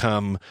had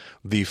become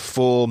the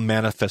full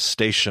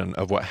manifestation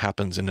of what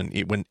happens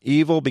when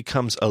evil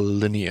becomes a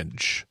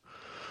lineage.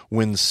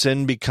 When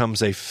sin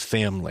becomes a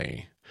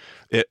family,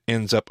 it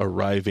ends up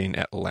arriving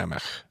at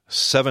Lamech.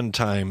 7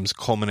 times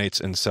culminates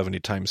in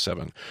 70 times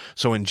 7.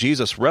 So when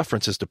Jesus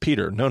references to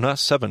Peter, no, not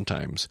 7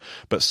 times,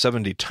 but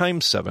 70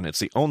 times 7, it's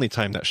the only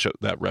time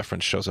that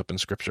reference shows up in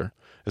Scripture,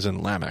 is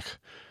in Lamech.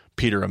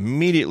 Peter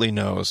immediately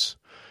knows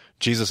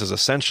Jesus is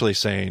essentially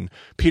saying,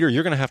 Peter,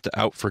 you're going to have to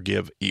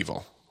out-forgive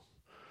evil.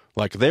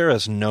 Like, there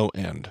is no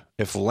end.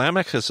 If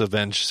Lamech has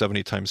avenged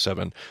 70 times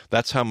 7,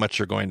 that's how much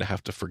you're going to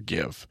have to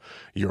forgive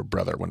your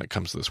brother when it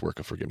comes to this work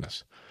of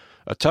forgiveness.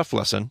 A tough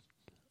lesson,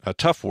 a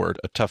tough word,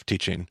 a tough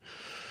teaching.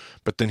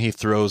 But then he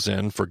throws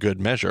in, for good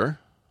measure,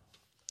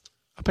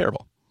 a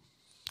parable.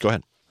 Go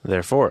ahead.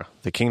 Therefore,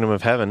 the kingdom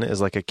of heaven is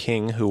like a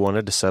king who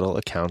wanted to settle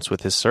accounts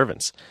with his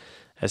servants.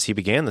 As he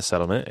began the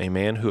settlement, a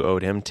man who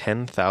owed him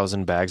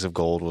 10,000 bags of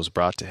gold was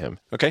brought to him.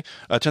 Okay,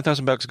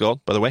 10,000 bags of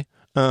gold, by the way.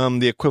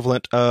 The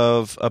equivalent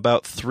of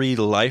about 3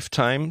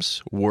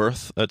 lifetimes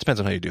worth. It depends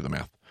on how you do the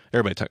math.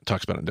 Everybody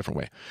talks about it in a different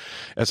way.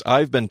 As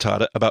I've been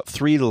taught it, about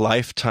 3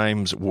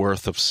 lifetimes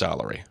worth of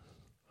salary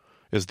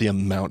is the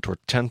amount, or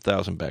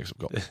 10,000 bags of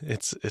gold.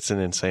 It's an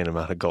insane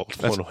amount of gold.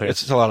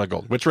 It's a lot of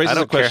gold, which raises I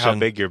don't a question. care how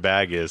big your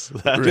bag is.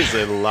 That is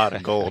a lot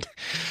of gold.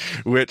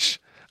 Which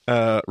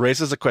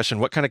raises a question,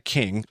 what kind of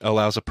king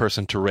allows a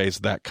person to raise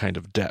that kind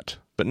of debt?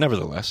 But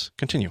nevertheless,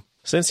 continue.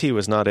 Since he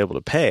was not able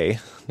to pay,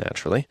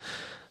 naturally,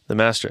 the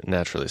master...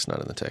 Naturally, it's not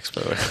in the text,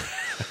 by the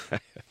way.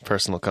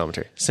 Personal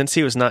commentary. Since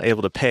he was not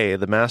able to pay,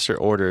 the master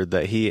ordered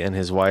that he and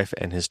his wife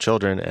and his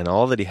children and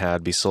all that he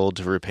had be sold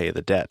to repay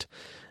the debt.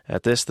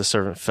 At this, the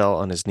servant fell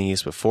on his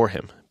knees before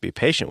him. "Be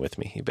patient with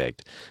me," he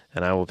begged,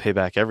 "and I will pay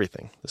back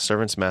everything." The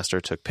servant's master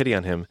took pity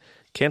on him,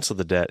 canceled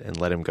the debt, and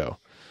let him go.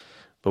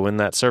 But when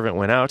that servant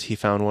went out, he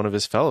found one of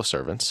his fellow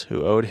servants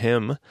who owed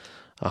him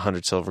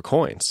 100 silver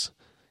coins.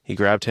 He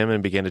grabbed him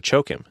and began to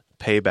choke him.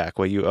 "Pay back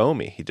what you owe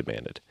me," he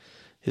demanded.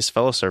 His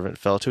fellow servant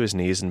fell to his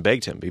knees and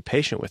begged him, "Be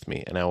patient with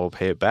me, and I will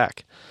pay it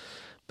back."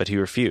 But he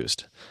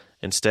refused.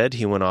 Instead,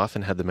 he went off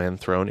and had the man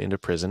thrown into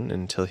prison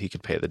until he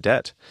could pay the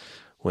debt.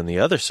 When the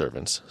other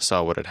servants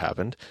saw what had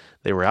happened,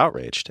 they were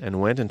outraged and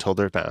went and told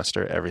their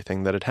master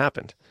everything that had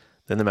happened.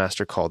 Then the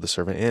master called the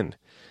servant in.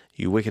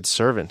 "You wicked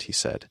servant," he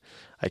said,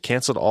 "I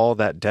canceled all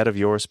that debt of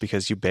yours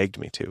because you begged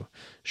me to.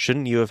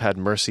 Shouldn't you have had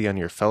mercy on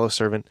your fellow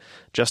servant,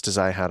 just as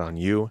I had on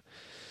you?"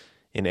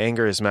 In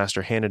anger, his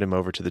master handed him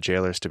over to the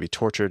jailers to be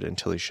tortured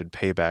until he should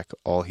pay back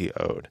all he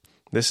owed.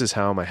 This is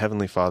how my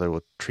heavenly Father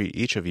will treat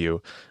each of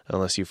you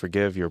unless you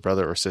forgive your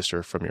brother or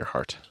sister from your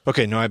heart.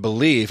 Okay, now I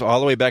believe all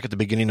the way back at the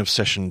beginning of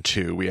session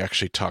 2, we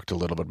actually talked a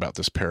little bit about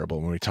this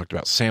parable when we talked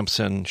about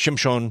Samson,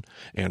 Shimshon,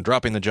 and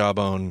dropping the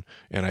jawbone,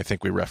 and I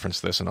think we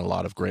referenced this in a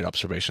lot of great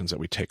observations that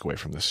we take away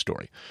from this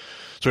story.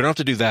 So we don't have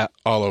to do that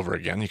all over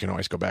again. You can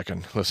always go back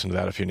and listen to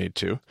that if you need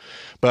to.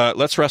 But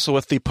let's wrestle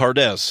with the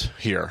pardes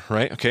here,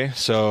 right? Okay,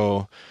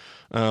 so...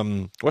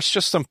 what's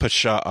just some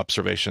Peshat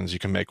observations you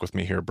can make with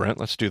me here, Brent?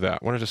 Let's do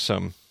that. What are just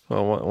some...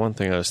 Well, one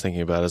thing I was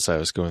thinking about as I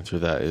was going through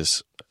that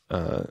is,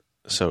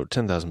 so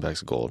 10,000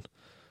 bags of gold,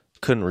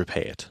 couldn't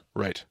repay it.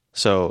 Right.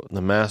 So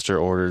the master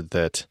ordered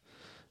that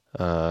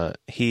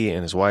he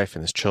and his wife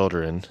and his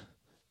children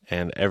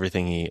and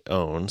everything he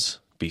owns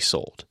be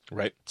sold.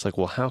 Right. It's like,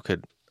 well, how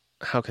could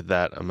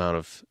that amount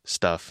of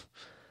stuff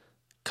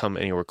come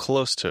anywhere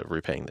close to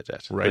repaying the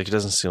debt? Right. Like, it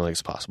doesn't seem like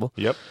it's possible.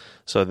 Yep.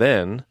 So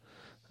then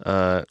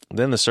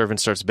the servant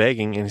starts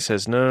begging, and he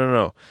says,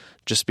 no,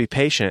 just be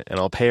patient, and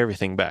I'll pay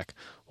everything back.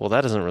 Well,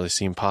 that doesn't really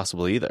seem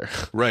possible either.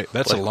 Right,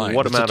 that's like, a line.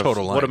 What That's amount a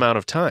total line. What amount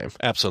of time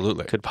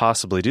Absolutely. could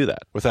possibly do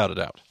that? Without a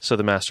doubt. So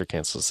the master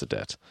cancels the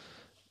debt.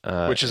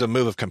 Which is a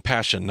move of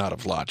compassion, not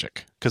of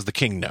logic, because the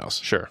king knows.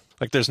 Sure.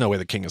 Like, there's no way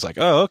the king is like,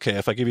 oh, okay,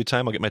 if I give you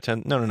time, I'll get my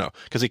 10. No,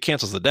 because he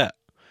cancels the debt.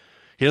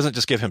 He doesn't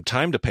just give him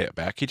time to pay it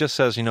back. He just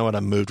says, you know what,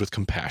 I'm moved with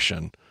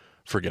compassion.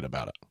 Forget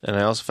about it. And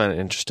I also find it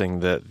interesting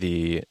that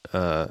the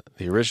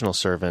original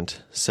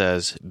servant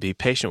says, "Be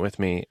patient with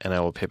me, and I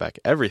will pay back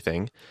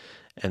everything."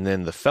 And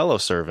then the fellow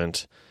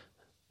servant,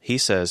 he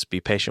says, "Be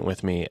patient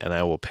with me, and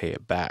I will pay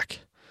it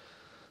back."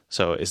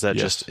 So is that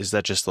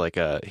just like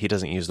he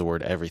doesn't use the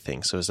word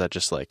everything? So is that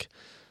just like,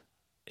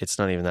 it's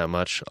not even that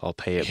much, I'll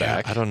pay it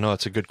back? I don't know.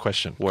 It's a good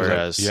question.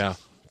 Whereas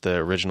the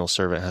original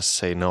servant has to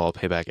say, "No, I'll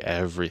pay back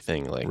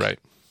everything." Like, right.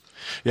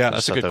 Yeah,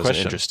 that's a good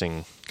question.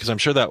 Interesting, because I'm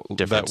sure that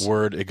difference. that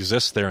word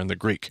exists there in the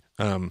Greek.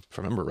 If I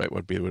remember right,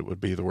 would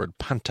be the word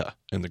panta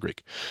in the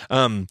Greek.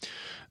 And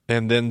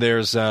then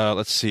there's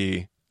let's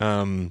see.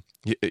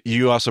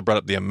 You also brought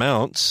up the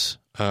amounts,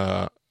 and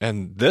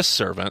this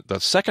servant,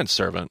 the second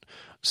servant,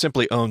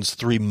 simply owns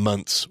 3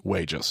 months'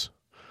 wages.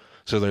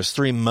 So there's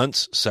 3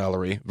 months'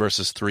 salary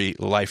versus 3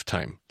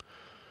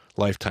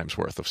 lifetimes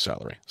worth of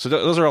salary. So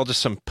those are all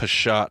just some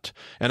Peshat.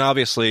 And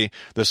obviously,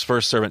 this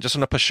first servant, just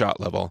on a Peshat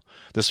level,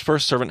 this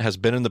first servant has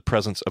been in the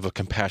presence of a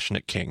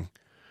compassionate king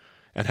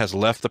and has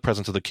left the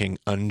presence of the king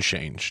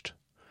unchanged,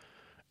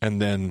 and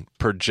then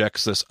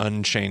projects this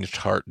unchanged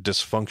heart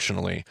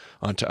dysfunctionally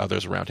onto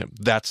others around him.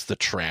 That's the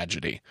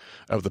tragedy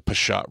of the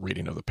Peshat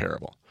reading of the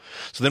parable.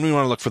 So then we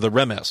want to look for the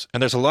Remez.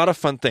 And there's a lot of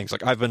fun things.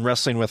 Like, I've been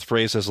wrestling with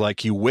phrases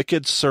like, "you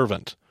wicked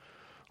servant."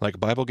 Like,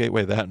 Bible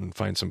Gateway that and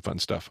find some fun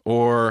stuff.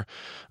 Or,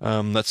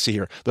 let's see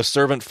here, the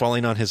servant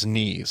falling on his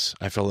knees.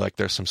 I feel like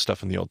there's some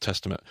stuff in the Old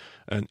Testament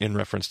in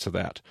reference to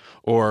that.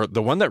 Or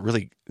the one that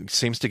really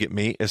seems to get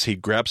me is he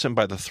grabs him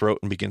by the throat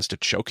and begins to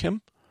choke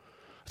him.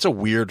 It's a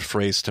weird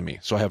phrase to me,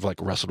 so I have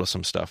wrestled with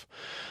some stuff.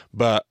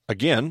 But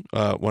again,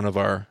 one of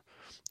our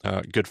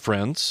good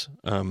friends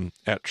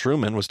at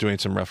Truman was doing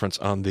some reference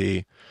on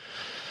the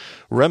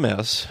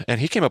Remez, and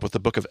he came up with the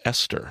book of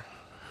Esther,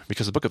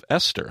 because the book of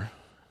Esther,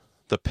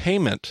 the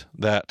payment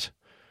that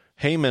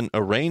Haman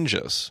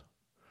arranges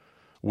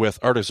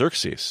with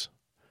Artaxerxes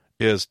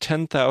is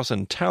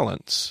 10,000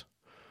 talents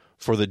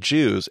for the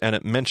Jews, and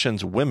it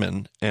mentions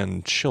women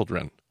and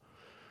children,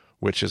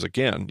 which is,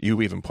 again,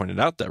 you even pointed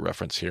out that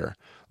reference here.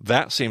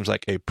 That seems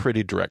like a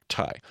pretty direct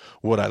tie.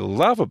 What I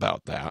love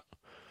about that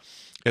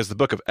is the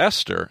book of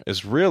Esther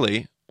is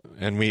really,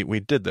 and we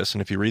did this,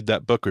 and if you read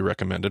that book we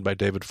recommended by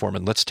David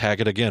Foreman, let's tag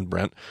it again,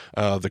 Brent,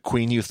 The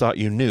Queen You Thought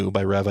You Knew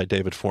by Rabbi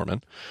David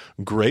Foreman.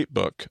 Great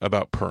book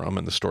about Purim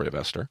and the story of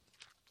Esther.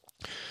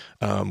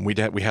 We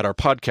had our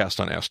podcast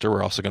on Esther.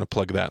 We're also going to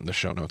plug that in the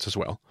show notes as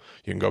well.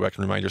 You can go back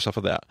and remind yourself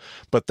of that.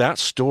 But that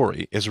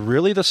story is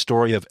really the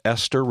story of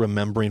Esther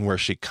remembering where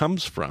she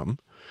comes from,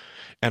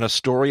 and a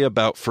story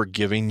about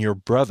forgiving your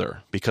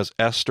brother, because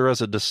Esther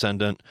is a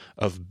descendant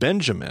of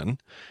Benjamin,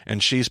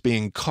 and she's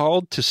being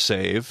called to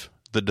save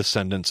the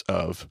descendants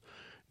of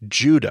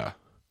Judah.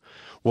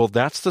 Well,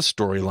 that's the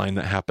storyline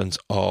that happens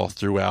all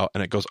throughout,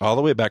 and it goes all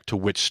the way back to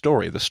which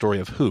story? The story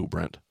of who,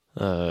 Brent?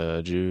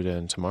 Judah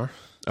and Tamar.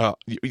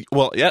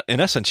 Well, yeah, in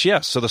essence,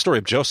 yes. So the story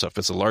of Joseph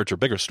is a larger,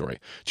 bigger story.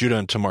 Judah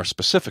and Tamar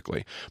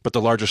specifically, but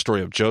the larger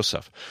story of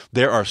Joseph.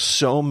 There are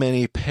so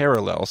many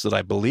parallels that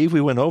I believe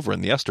we went over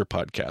in the Esther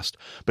podcast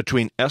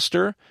between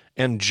Esther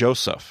and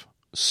Joseph.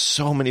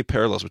 So many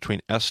parallels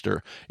between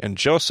Esther and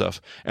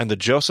Joseph. And the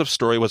Joseph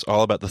story was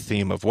all about the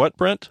theme of what,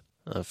 Brent?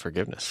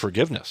 Forgiveness.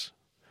 Forgiveness,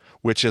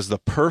 which is the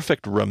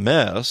perfect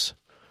remez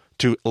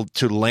to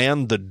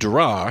land the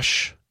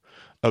drash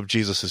of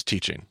Jesus'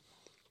 teaching.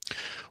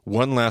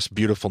 One last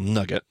beautiful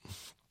nugget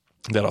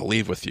that I'll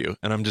leave with you,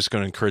 and I'm just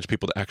going to encourage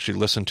people to actually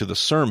listen to the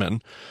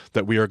sermon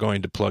that we are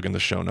going to plug in the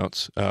show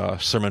notes.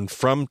 Sermon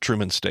from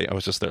Truman State. I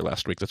was just there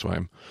last week. That's why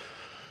I'm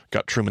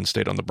got Truman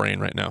State on the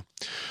brain right now.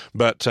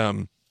 But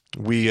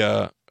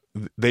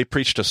they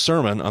preached a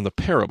sermon on the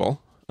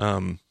parable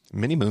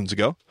many moons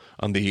ago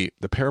on the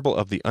parable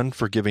of the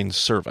unforgiving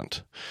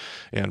servant,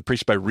 and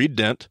preached by Reed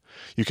Dent.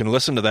 You can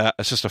listen to that.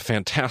 It's just a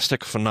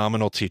fantastic,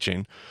 phenomenal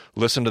teaching.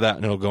 Listen to that,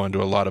 and it'll go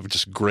into a lot of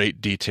just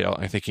great detail.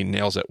 I think he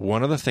nails it.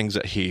 One of the things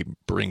that he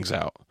brings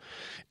out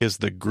is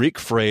the Greek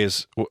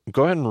phrase.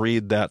 Go ahead and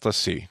read that. Let's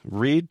see.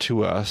 Read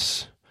to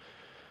us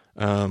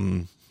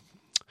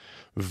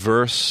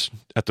verse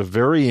at the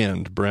very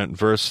end, Brent,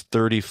 verse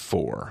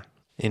 34.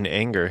 In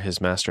anger,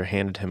 his master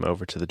handed him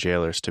over to the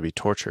jailers to be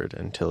tortured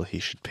until he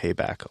should pay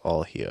back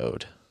all he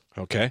owed.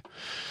 Okay.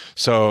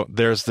 So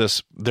there's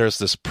this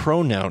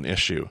pronoun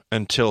issue,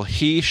 until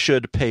he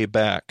should pay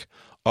back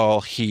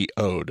all he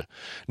owed.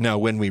 Now,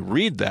 when we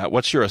read that,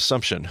 what's your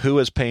assumption? Who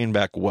is paying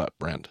back what,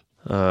 Brent?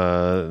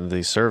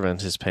 The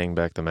servant is paying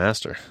back the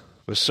master.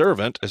 The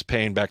servant is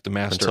paying back the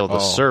master until the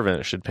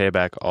servant should pay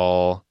back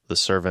all the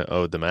servant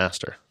owed the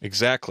master.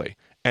 Exactly.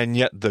 And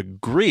yet the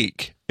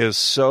Greek is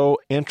so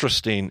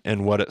interesting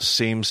in what it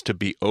seems to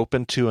be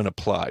open to and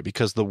apply,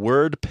 because the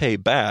word pay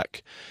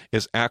back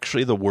is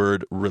actually the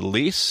word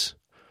release,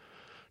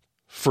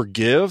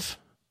 forgive,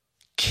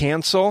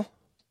 cancel,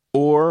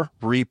 or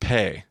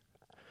repay.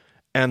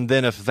 And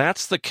then if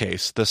that's the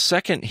case, the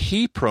second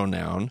he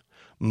pronoun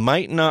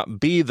might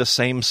not be the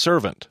same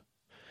servant.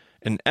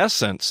 In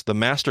essence, the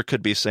master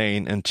could be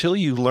saying, until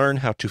you learn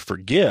how to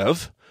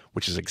forgive,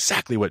 which is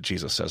exactly what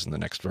Jesus says in the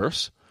next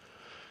verse,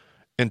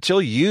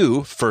 until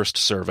you, first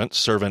servant,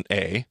 servant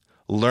A,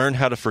 learn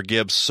how to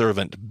forgive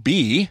servant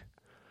B.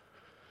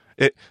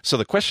 So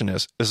the question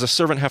is, does the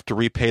servant have to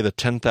repay the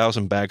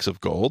 10,000 bags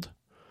of gold?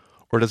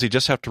 Or does he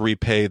just have to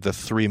repay the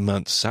 3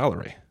 months'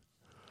 salary?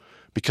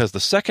 Because the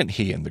second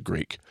he in the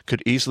Greek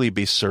could easily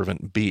be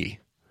servant B.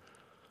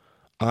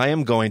 I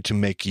am going to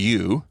make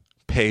you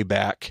pay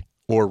back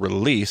or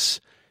release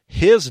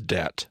his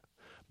debt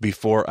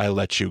before I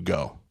let you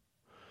go.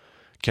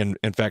 In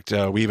fact,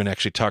 we even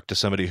actually talked to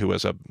somebody who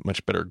was a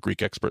much better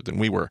Greek expert than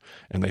we were,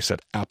 and they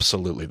said,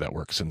 absolutely, that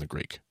works in the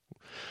Greek.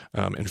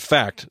 In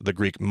fact, the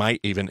Greek might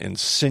even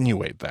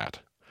insinuate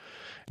that.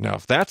 Now,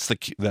 if that's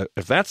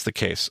the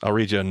case, I'll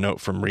read you a note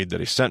from Reed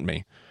that he sent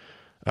me.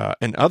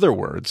 In other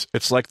words,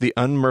 it's like the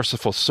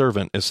unmerciful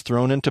servant is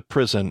thrown into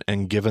prison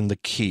and given the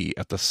key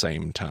at the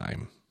same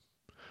time.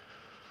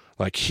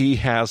 Like he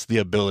has the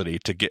ability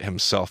to get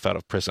himself out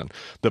of prison.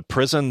 The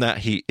prison that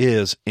he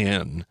is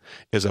in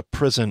is a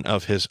prison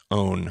of his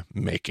own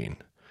making.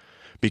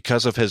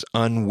 Because of his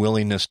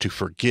unwillingness to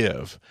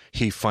forgive,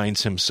 he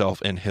finds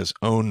himself in his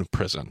own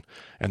prison.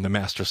 And the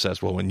master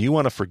says, well, when you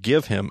want to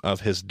forgive him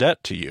of his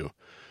debt to you,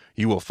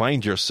 you will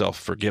find yourself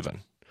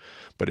forgiven.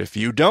 But if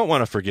you don't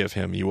want to forgive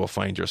him, you will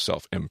find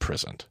yourself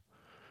imprisoned.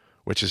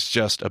 Which is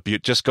just a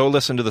beaut. Just go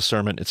listen to the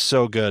sermon. It's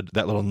so good.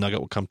 That little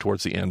nugget will come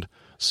towards the end.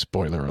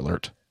 Spoiler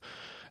alert.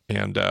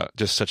 And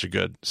just such a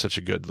good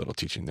little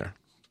teaching there.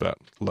 But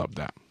love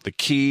that. The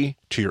key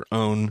to your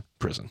own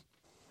prison.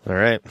 All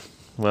right.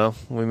 Well,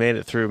 we made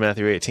it through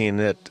Matthew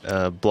 18 at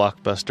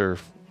blockbuster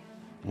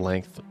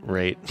length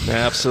rate.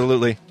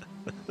 Absolutely.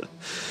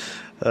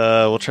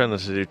 We'll try not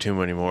to do too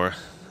many more.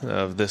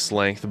 of this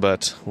length,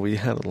 but we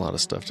had a lot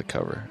of stuff to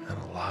cover. And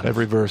a lot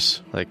Every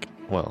verse.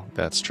 well,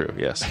 that's true,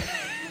 yes.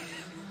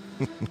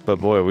 But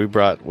boy, we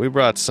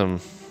brought some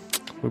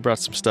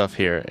stuff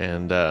here,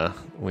 and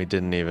we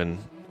didn't even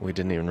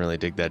really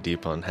dig that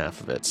deep on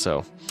half of it.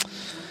 So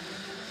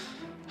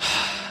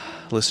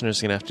listeners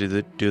are gonna have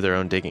to do their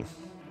own digging.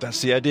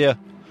 That's the idea.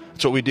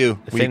 That's what we do.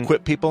 We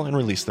equip people and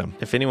release them.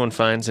 If anyone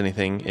finds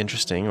anything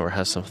interesting or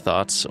has some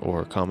thoughts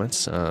or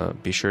comments,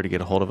 be sure to get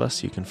a hold of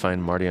us. You can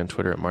find Marty on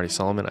Twitter at Marty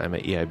Solomon. I'm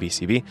at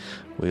EIBCB.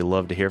 We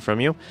love to hear from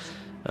you.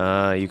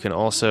 You can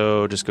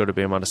also just go to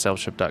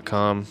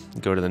BehemothDiscipleship.com,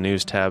 go to the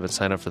news tab and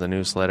sign up for the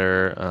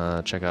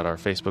newsletter. Check out our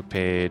Facebook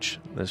page.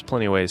 There's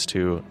plenty of ways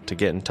to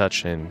get in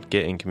touch and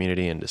get in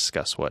community and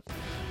discuss what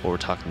we're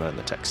talking about in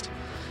the text.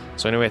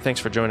 So anyway,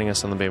 thanks for joining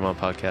us on the Behemoth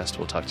Podcast.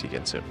 We'll talk to you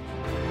again soon.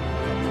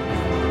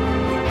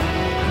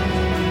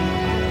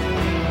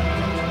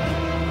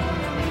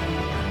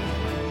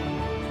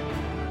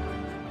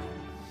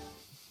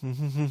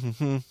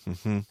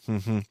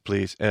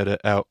 Please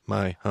edit out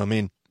my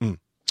humming.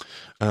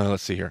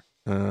 Let's see here.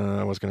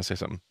 I was going to say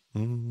something.